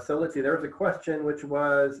 So let's see, there was a question which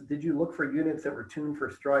was, did you look for units that were tuned for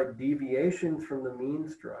stride deviations from the mean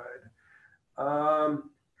stride?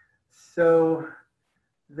 So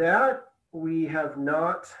that we have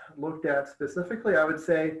not looked at specifically. I would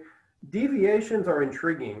say deviations are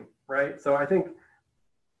intriguing, right? So I think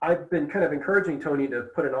I've been kind of encouraging Tony to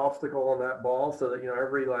put an obstacle on that ball so that, you know,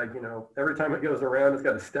 every time it goes around, it's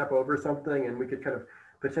got to step over something, and we could kind of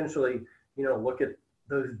potentially, you know, look at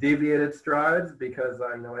those deviated strides, because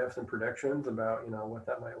I know I have some predictions about, you know, what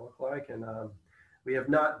that might look like. And we have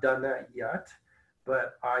not done that yet,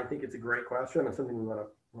 but I think it's a great question and something we want to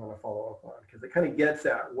follow up on, because it kind of gets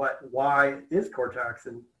at why is cortex,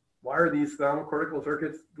 and why are these thalamocortical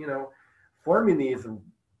circuits, you know, forming these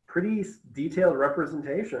pretty detailed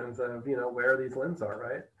representations of, you know, where these limbs are,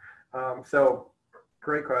 right? So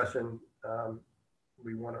great question.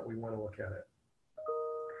 We want to look at it.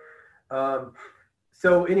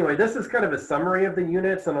 So anyway, this is kind of a summary of the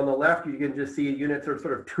units, and on the left you can just see units are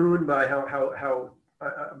sort of tuned by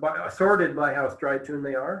sorted by how stride tuned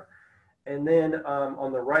they are, and then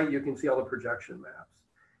on the right you can see all the projection maps.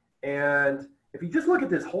 And if you just look at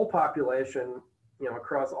this whole population, you know,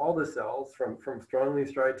 across all the cells from strongly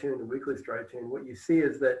stride tuned to weakly stride tuned, what you see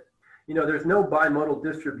is that, you know, there's no bimodal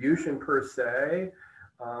distribution per se,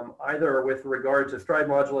 either with regard to stride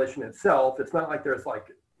modulation itself. It's not like there's like,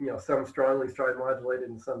 you know, some strongly stride modulated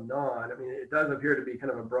and some non. I mean, it does appear to be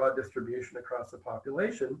kind of a broad distribution across the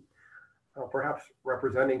population, perhaps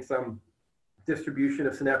representing some distribution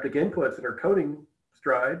of synaptic inputs that are coding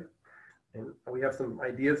stride. And we have some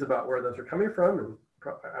ideas about where those are coming from. And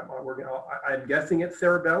I'm guessing it's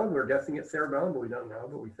cerebellum. We're guessing it's cerebellum, but we don't know,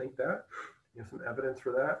 but we think that. We have some evidence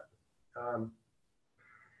for that.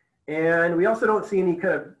 And we also don't see any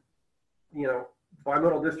kind of, you know,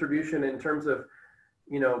 bimodal distribution in terms of,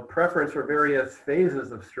 you know, preference for various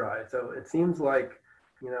phases of stride. So it seems like,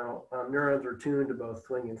 you know, neurons are tuned to both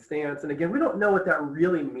swing and stance. And again, we don't know what that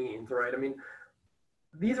really means, right? I mean,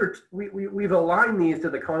 these are, we've aligned these to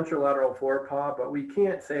the contralateral forepaw, but we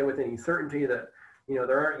can't say with any certainty that, you know,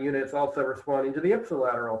 there aren't units also responding to the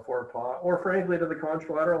ipsilateral forepaw, or frankly to the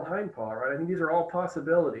contralateral hindpaw, right? I mean, these are all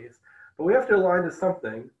possibilities, but we have to align to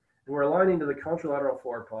something, and we're aligning to the contralateral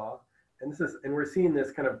forepaw. And we're seeing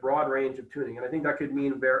this kind of broad range of tuning, and I think that could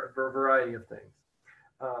mean a variety of things.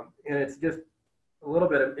 And it's just a little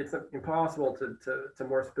bit of, it's impossible to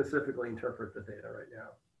more specifically interpret the data right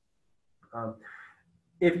now.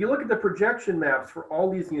 If you look at the projection maps for all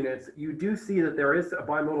these units, you do see that there is a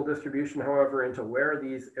bimodal distribution, however, into where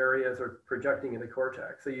these areas are projecting in the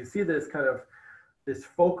cortex. So you see this kind of, this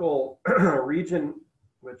focal region,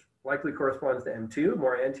 which likely corresponds to M2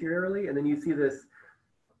 more anteriorly, and then you see this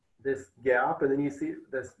gap, and then you see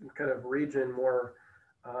this kind of region more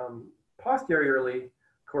posteriorly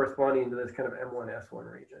corresponding to this kind of M1S1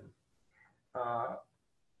 region.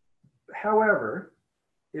 However,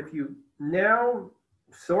 if you now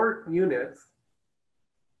sort units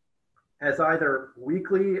as either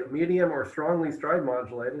weakly, medium, or strongly stride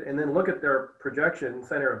modulated, and then look at their projection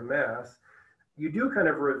center of mass, you do kind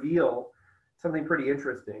of reveal something pretty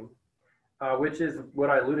interesting, which is what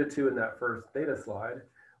I alluded to in that first data slide,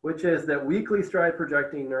 which is that weakly stride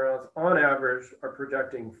projecting neurons on average are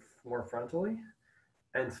projecting more frontally,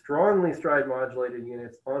 and strongly stride modulated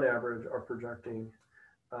units on average are projecting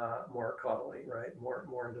more caudally, right?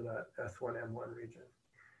 More into that S1M1 region.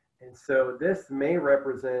 And so this may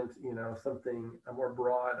represent, you know, something a more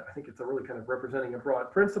broad, I think it's a really kind of representing a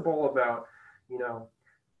broad principle about, you know,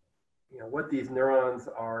 what these neurons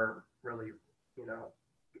are really, you know,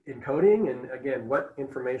 encoding, and again, what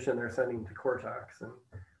information they're sending to cortex. And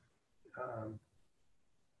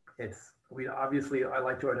I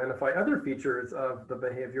like to identify other features of the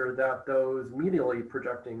behavior that those medially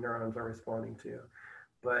projecting neurons are responding to.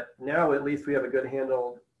 But now at least we have a good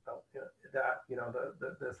handle that, you know,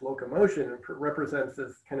 this locomotion represents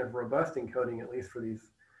this kind of robust encoding, at least for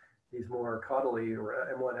these more caudally or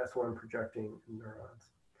M1S1 projecting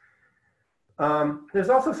neurons. There's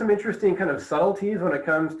also some interesting kind of subtleties when it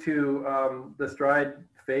comes to the stride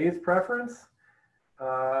phase preference.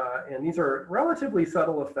 And these are relatively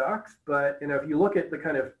subtle effects, but if you look at the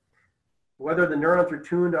kind of whether the neurons are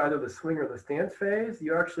tuned to either the swing or the stance phase,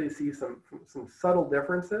 you actually see some subtle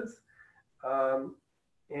differences.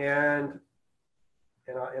 And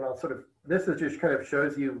I'll sort of, this is just kind of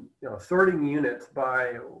shows you, sorting units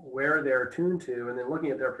by where they're tuned to, and then looking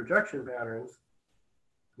at their projection patterns,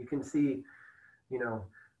 you can see,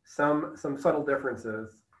 some subtle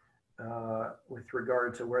differences with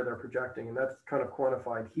regard to where they're projecting, and that's kind of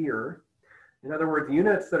quantified here. In other words,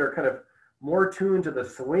 units that are kind of more tuned to the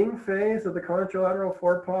swing phase of the contralateral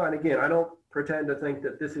forepaw, and again, I don't pretend to think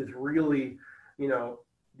that this is really,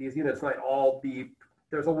 these units might all be,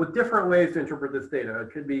 there's different ways to interpret this data.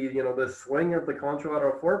 It could be, the swing of the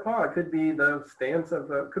contralateral forepaw. It could be the stance of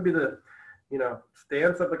the, could be the,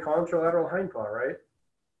 stance of the contralateral hindpaw, right?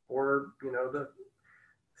 Or, the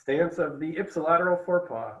stance of the ipsilateral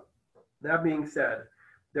forepaw. That being said,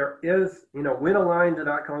 there is, when aligned to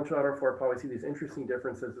that contralateral forepaw, we see these interesting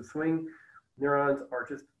differences. The swing neurons are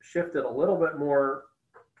just shifted a little bit more,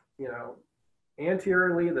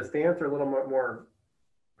 anteriorly. The stance are a little bit more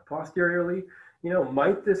posteriorly.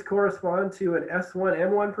 Might this correspond to an S1,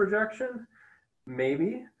 M1 projection?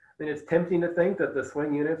 Maybe. And it's tempting to think that the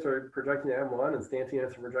swing units are projecting to M1 and stance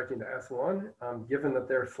units are projecting to S1, given that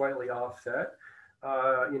they're slightly offset,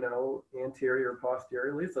 anterior,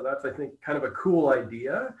 posteriorly. So that's, I think, kind of a cool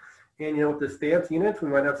idea. And, with the stance units, we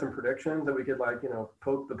might have some predictions that we could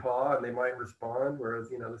poke the paw and they might respond, whereas,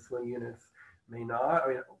 the swing units may not. I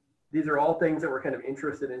mean, these are all things that we're kind of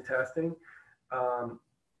interested in testing.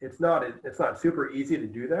 It's not super easy to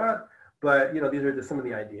do that, but, these are just some of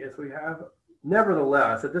the ideas we have.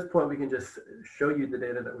 Nevertheless, at this point, we can just show you the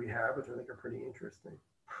data that we have, which I think are pretty interesting.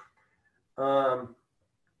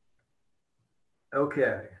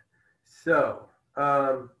 Okay, so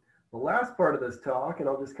the last part of this talk, and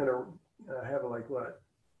I'll just kind of have a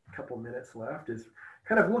couple minutes left, is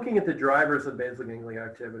kind of looking at the drivers of basal ganglia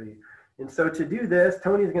activity. And so to do this,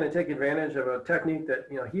 Tony's going to take advantage of a technique that,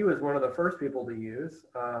 he was one of the first people to use,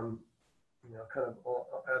 kind of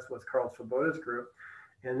as was Carl Svoboda's group.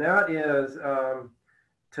 And that is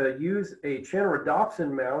to use a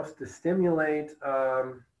channelrhodopsin mouse to stimulate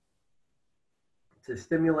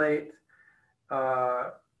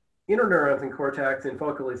interneurons in cortex and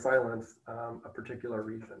focally silence a particular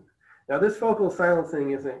region. Now, this focal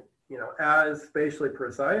silencing isn't, as spatially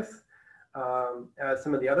precise as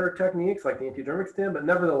some of the other techniques like the antidermic stim, but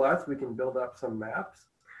nevertheless, we can build up some maps.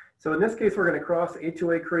 So in this case, we're going to cross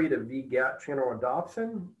A2A creative V-GAT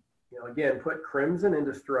channelrhodopsin. Again, put crimson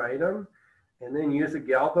into striatum, and then use a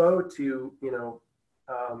galvo to,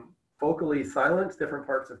 focally silence different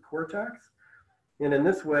parts of cortex. And in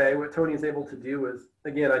this way, what Tony's able to do is,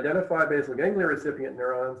 again, identify basal ganglia recipient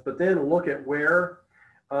neurons, but then look at where,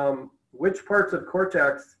 which parts of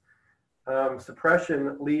cortex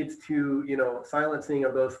suppression leads to, silencing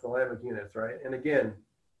of those thalamic units, right? And again,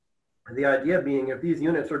 the idea being if these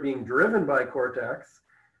units are being driven by cortex,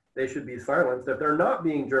 they should be silenced. If they're not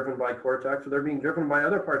being driven by cortex or they're being driven by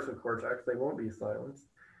other parts of cortex, they won't be silenced.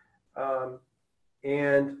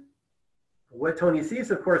 And what Tony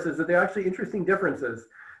sees, of course, is that there are actually interesting differences.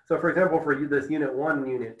 So for example, for this unit 1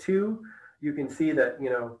 and unit 2, you can see that,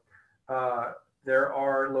 there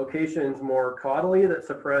are locations more caudally that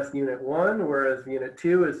suppress unit 1, whereas unit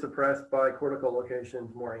 2 is suppressed by cortical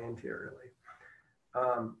locations more anteriorly.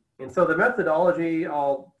 And so the methodology,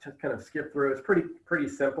 I'll just kind of skip through. It's pretty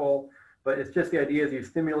simple, but it's just the idea is you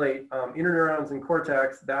stimulate interneurons in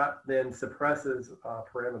cortex that then suppresses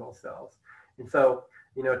pyramidal cells. And so,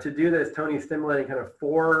 to do this, Tony's stimulating kind of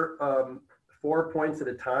four points at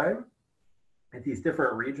a time at these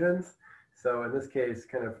different regions. So in this case,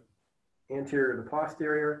 kind of anterior to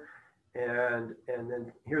posterior. And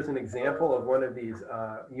then here's an example of one of these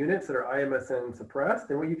units that are IMSN suppressed.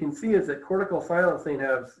 And what you can see is that cortical silencing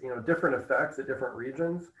has different effects at different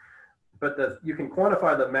regions, but you can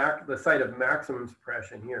quantify the site of maximum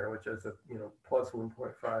suppression here, which is a plus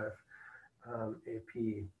 1.5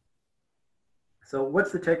 AP. So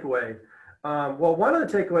what's the takeaway? Well, one of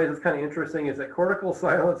the takeaways that's kind of interesting is that cortical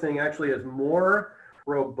silencing actually is more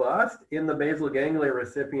robust in the basal ganglia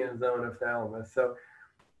recipient zone of thalamus. So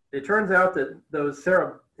it turns out that those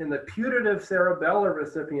in the putative cerebellar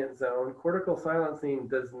recipient zone, cortical silencing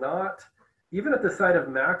does not, even at the site of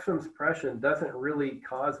maximum suppression, doesn't really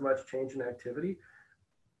cause much change in activity.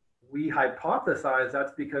 We hypothesize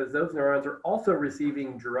that's because those neurons are also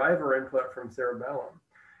receiving driver input from cerebellum.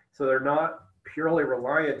 So they're not purely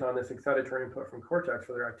reliant on this excitatory input from cortex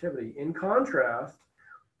for their activity. In contrast,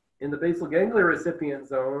 in the basal ganglia recipient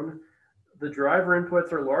zone, the driver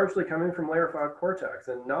inputs are largely coming from layer 5 cortex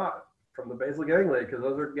and not from the basal ganglia, because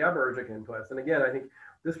those are GABAergic inputs. And again, I think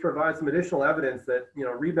this provides some additional evidence that,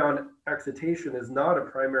 rebound excitation is not a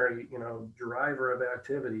primary, driver of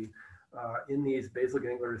activity in these basal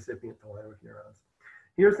ganglia recipient thalamic neurons.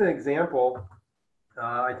 Here's an example.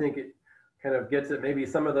 I think it kind of gets at maybe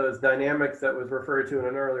some of those dynamics that was referred to in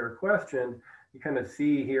an earlier question. You kind of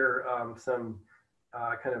see here some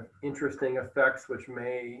kind of interesting effects, which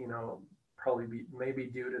may, probably maybe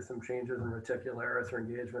due to some changes in reticularis or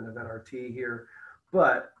engagement of NRT here.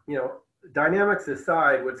 But, dynamics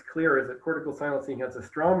aside, what's clear is that cortical silencing has a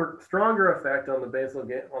stronger effect on the basal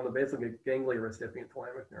ganglia recipient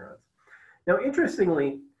thalamic neurons. Now,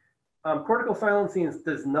 interestingly, cortical silencing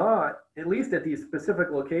does not, at least at these specific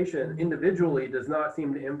locations, individually does not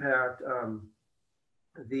seem to impact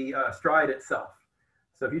the stride itself.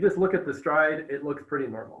 So if you just look at the stride, it looks pretty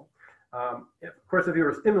normal. Of course, if you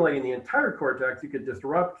were stimulating the entire cortex, you could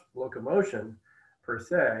disrupt locomotion per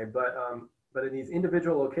se, but in these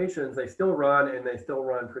individual locations, they still run, and they still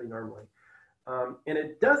run pretty normally. And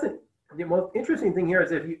it doesn't, the most interesting thing here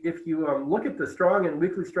is if you look at the strong and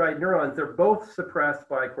weakly stride neurons, they're both suppressed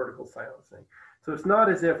by cortical silencing. So it's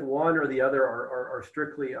not as if one or the other are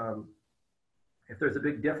strictly, if there's a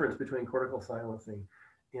big difference between cortical silencing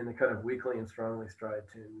in the kind of weakly and strongly stride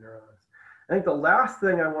tuned neurons. I think the last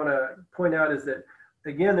thing I want to point out is that,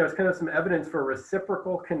 again, there's kind of some evidence for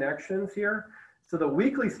reciprocal connections here. So the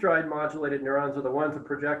weakly stride modulated neurons are the ones that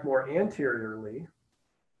project more anteriorly.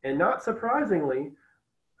 And not surprisingly,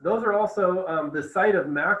 those are also the site of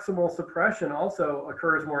maximal suppression also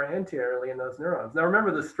occurs more anteriorly in those neurons. Now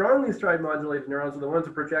remember, the strongly stride modulated neurons are the ones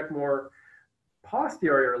that project more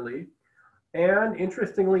posteriorly. And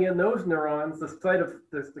interestingly, in those neurons,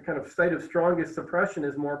 the kind of site of strongest suppression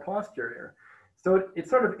is more posterior. So it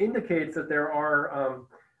sort of indicates that there are,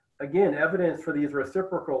 again, evidence for these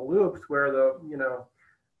reciprocal loops where the,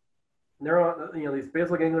 these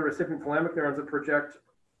basal ganglia recipient thalamic neurons that project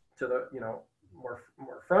to the, more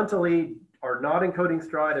frontally are not encoding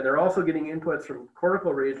stride, and they're also getting inputs from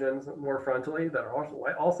cortical regions more frontally that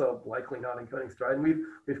are also likely not encoding stride. And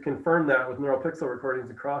we've confirmed that with neural pixel recordings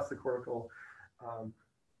across the cortical,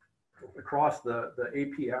 across the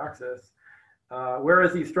AP axis.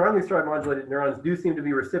 Whereas these strongly stride modulated neurons do seem to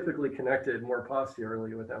be reciprocally connected more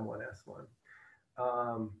posteriorly with M1S1.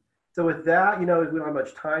 So with that, we don't have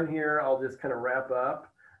much time here. I'll just kind of wrap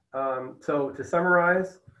up. So to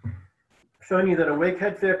summarize, showing you that awake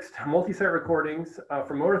head fixed multi-site recordings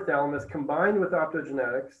from motor thalamus combined with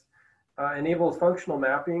optogenetics enables functional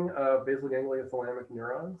mapping of basal ganglia thalamic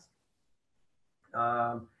neurons.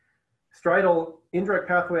 Stridal indirect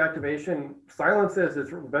pathway activation silences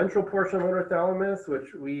its ventral portion of motor thalamus,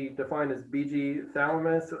 which we define as BG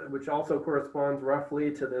thalamus, which also corresponds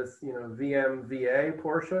roughly to this, VMVA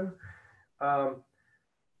portion.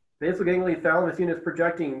 Basal ganglia thalamus units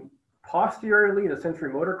projecting posteriorly in the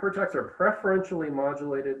sensory motor cortex are preferentially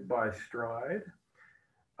modulated by stride.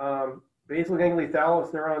 Basal ganglia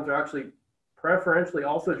thalamus neurons are actually preferentially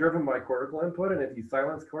also driven by cortical input, and if you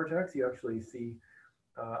silence cortex, you actually see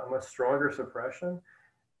a much stronger suppression.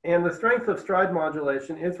 And the strength of stride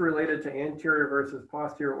modulation is related to anterior versus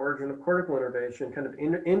posterior origin of cortical innervation, kind of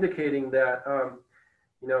indicating that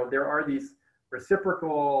there are these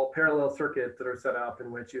reciprocal parallel circuits that are set up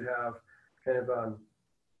in which you have kind of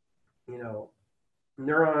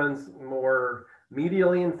neurons more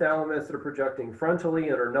medially in thalamus that are projecting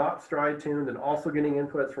frontally and are not stride tuned and also getting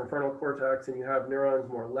inputs from frontal cortex, and you have neurons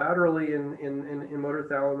more laterally in motor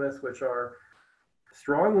thalamus, which are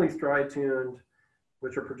strongly stride tuned,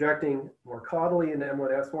 which are projecting more caudally into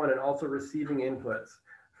M1S1 and also receiving inputs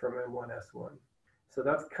from M1S1. So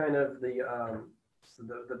that's kind of the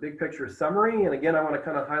big picture summary. And again, I want to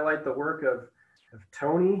kind of highlight the work of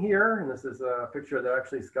Tony here, and this is a picture that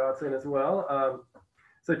actually Scott's in as well.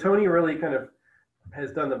 So Tony really kind of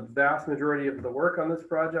has done the vast majority of the work on this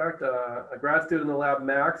project. A grad student in the lab,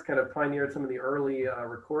 Max, kind of pioneered some of the early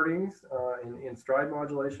recordings in stride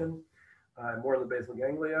modulation, more in the basal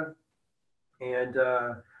ganglia. And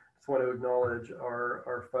just want to acknowledge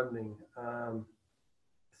our funding.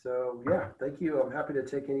 So yeah, thank you. I'm happy to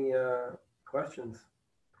take any questions.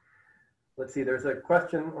 Let's see, there's a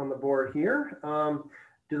question on the board here.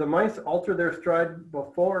 Do the mice alter their stride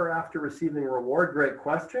before or after receiving reward? Great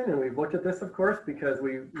question. And we've looked at this, of course, because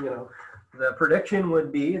the prediction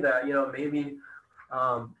would be that, maybe,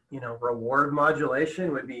 reward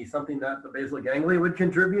modulation would be something that the basal ganglia would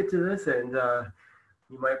contribute to this. And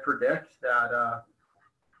you might predict that,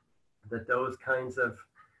 that those kinds of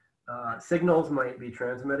signals might be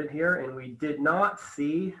transmitted here. And we did not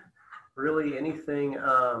see really anything.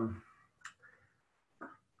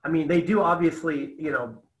 I mean, they do obviously,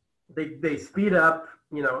 they speed up,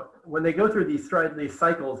 when they go through these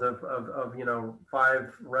cycles of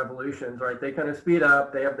 5 revolutions, right? They kind of speed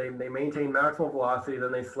up, they maintain maximal velocity,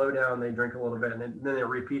 then they slow down, they drink a little bit, and then they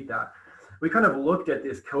repeat that. We kind of looked at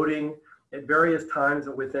this coding at various times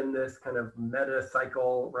within this kind of meta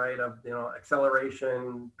cycle, right, of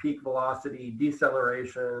acceleration, peak velocity,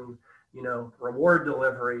 deceleration, reward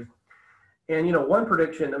delivery. And one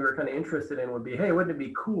prediction that we were kind of interested in would be, hey, wouldn't it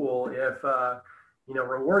be cool if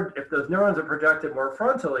if those neurons are projected more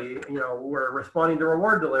frontally, we're responding to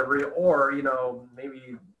reward delivery, or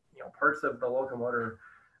maybe parts of the locomotor,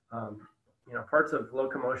 parts of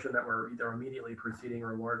locomotion that were either immediately preceding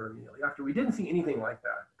reward or immediately after. We didn't see anything like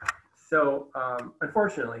that. So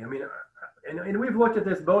unfortunately, I mean, and we've looked at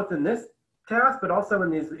this both in this task, but also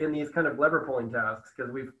in these kind of lever pulling tasks,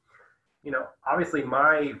 because we've, obviously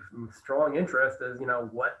my strong interest is,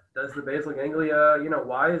 what does the basal ganglia,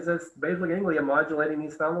 why is this basal ganglia modulating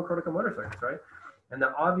these thalamocortical motor circuits, right? And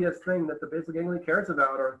the obvious thing that the basal ganglia cares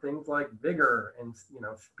about are things like vigor and,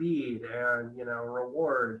 speed and,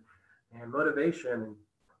 reward and motivation.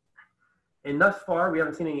 And thus far, we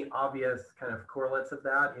haven't seen any obvious kind of correlates of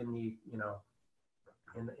that in the,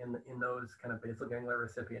 in those kind of basal ganglia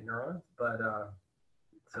recipient neurons. But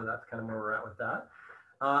so that's kind of where we're at with that.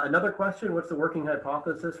 Another question, what's the working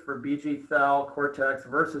hypothesis for BG thal cortex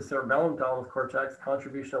versus cerebellum thalamus cortex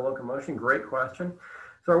contribution to locomotion? Great question.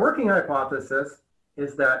 So our working hypothesis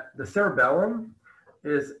is that the cerebellum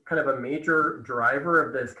is kind of a major driver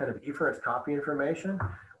of this kind of efference copy information.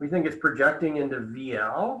 We think it's projecting into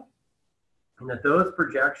VL, and that those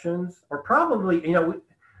projections, or probably,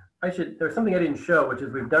 there's something I didn't show, which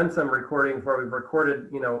is we've done some recordings where we've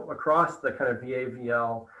recorded, across the kind of VA,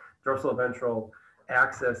 VL, dorsal ventral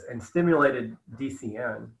axis and stimulated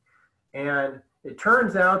DCN. And it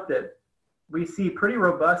turns out that we see pretty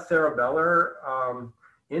robust cerebellar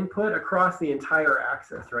input across the entire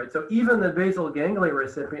axis, right? So even the basal ganglia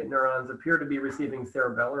recipient neurons appear to be receiving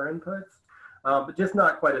cerebellar inputs, but just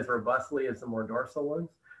not quite as robustly as the more dorsal ones.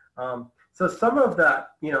 So some of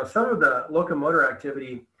that, some of the locomotor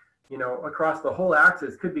activity, across the whole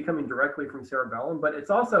axis could be coming directly from cerebellum, but it's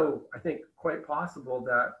also, I think, quite possible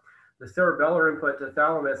that the cerebellar input to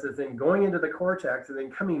thalamus is then going into the cortex and then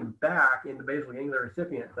coming back into basal ganglia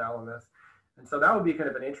recipient thalamus. And so that would be kind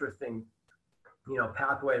of an interesting,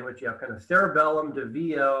 pathway in which you have kind of cerebellum to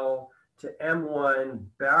VL to M1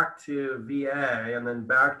 back to VA and then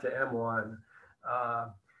back to M1.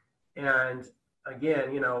 And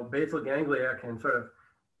again, basal ganglia can sort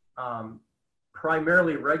of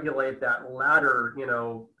primarily regulate that latter,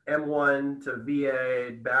 M1 to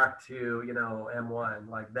VA back to, M1,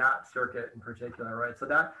 like that circuit in particular, right? So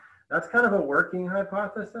that's kind of a working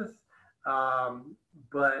hypothesis.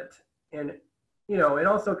 It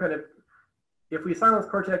also kind of, if we silence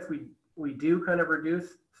cortex, we do kind of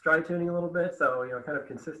reduce stride tuning a little bit. So, kind of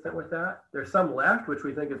consistent with that. There's some left, which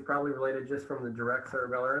we think is probably related just from the direct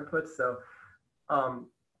cerebellar inputs. So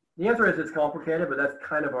the answer is it's complicated, but that's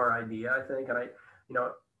kind of our idea, I think. And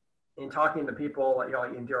in talking to people like,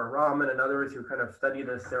 Indira Raman and others who kind of study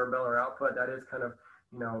this cerebellar output, that is kind of,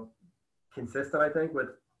 consistent, I think, with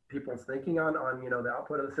people's thinking on the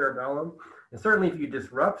output of the cerebellum. And certainly if you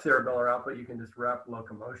disrupt cerebellar output, you can disrupt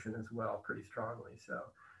locomotion as well pretty strongly. So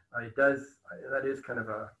that is kind of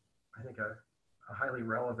I think a highly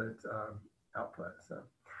relevant output. So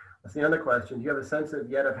that's the other question. Do you have a sense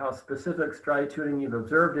yet of how specific stride tuning you've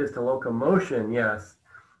observed is to locomotion? Yes.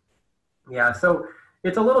 Yeah, so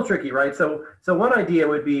it's a little tricky, right? So one idea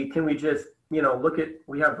would be, can we just, look at,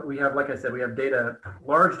 we have, like I said, we have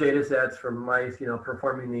large data sets from mice,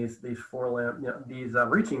 performing these forelimb, these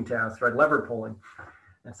reaching tasks, right? Lever pulling.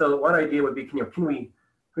 And so one idea would be, can we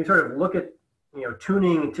sort of look at,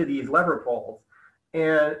 tuning to these lever pulls?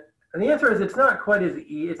 And the answer is it's not quite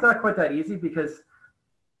that easy, because,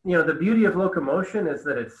 the beauty of locomotion is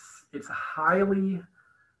that it's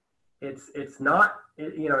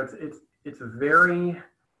very,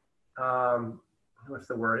 what's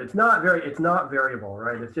the word? It's not variable,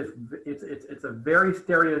 right? It's a very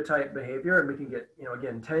stereotyped behavior, and we can get,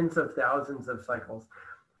 again, tens of thousands of cycles.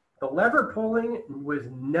 The lever pulling was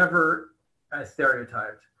never as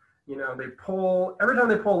stereotyped. They pull, every time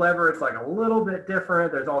they pull lever, it's like a little bit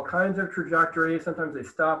different. There's all kinds of trajectories. Sometimes they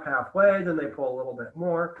stop halfway, then they pull a little bit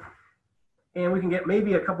more. And we can get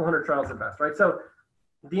maybe a couple hundred trials at best, right? So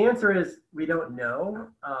the answer is we don't know,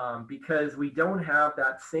 because we don't have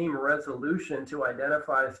that same resolution to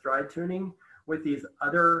identify stride tuning with these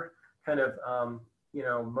other kind of,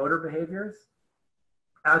 motor behaviors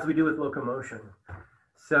as we do with locomotion.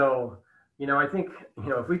 So, I think,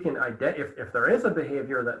 if we can if there is a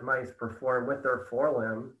behavior that mice perform with their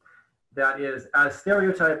forelimb, that is as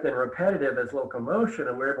stereotyped and repetitive as locomotion,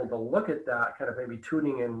 and we're able to look at that kind of maybe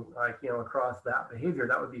tuning in, like, you know, across that behavior,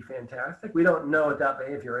 that would be fantastic. We don't know what that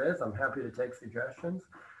behavior is. I'm happy to take suggestions.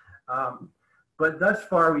 But thus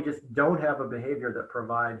far, we just don't have a behavior that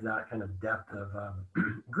provides that kind of depth of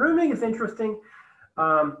grooming is interesting.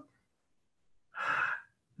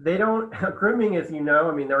 They don't, grooming, as you know,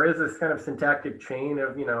 I mean, there is this kind of syntactic chain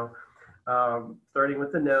of, you know, starting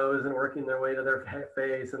with the nose and working their way to their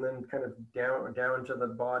face and then kind of down to the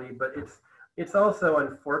body. But it's also,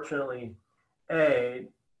 unfortunately,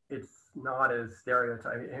 it's not as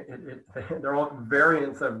stereotyped. They're all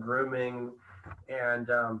variants of grooming, and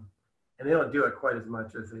they don't do it quite as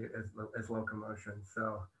much as locomotion.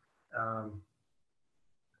 So,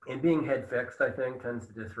 and being head fixed, I think, tends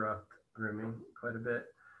to disrupt grooming quite a bit.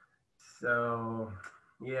 So,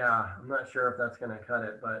 yeah, I'm not sure if that's going to cut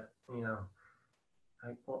it, but, you know,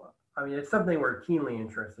 I mean, it's something we're keenly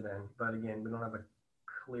interested in, but again, we don't have a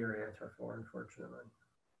clear answer for, unfortunately.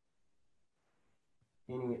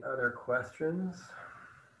 Any other questions?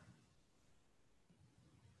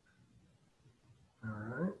 All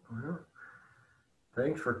right, well,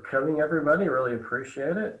 thanks for coming, everybody. Really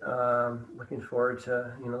appreciate it. Looking forward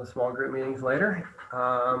to, you know, the small group meetings later.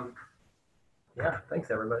 Yeah, thanks,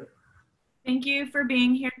 everybody. Thank you for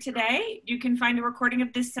being here today. You can find a recording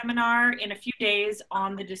of this seminar in a few days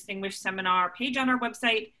on the Distinguished Seminar page on our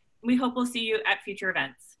website. We hope we'll see you at future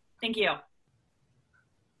events. Thank you.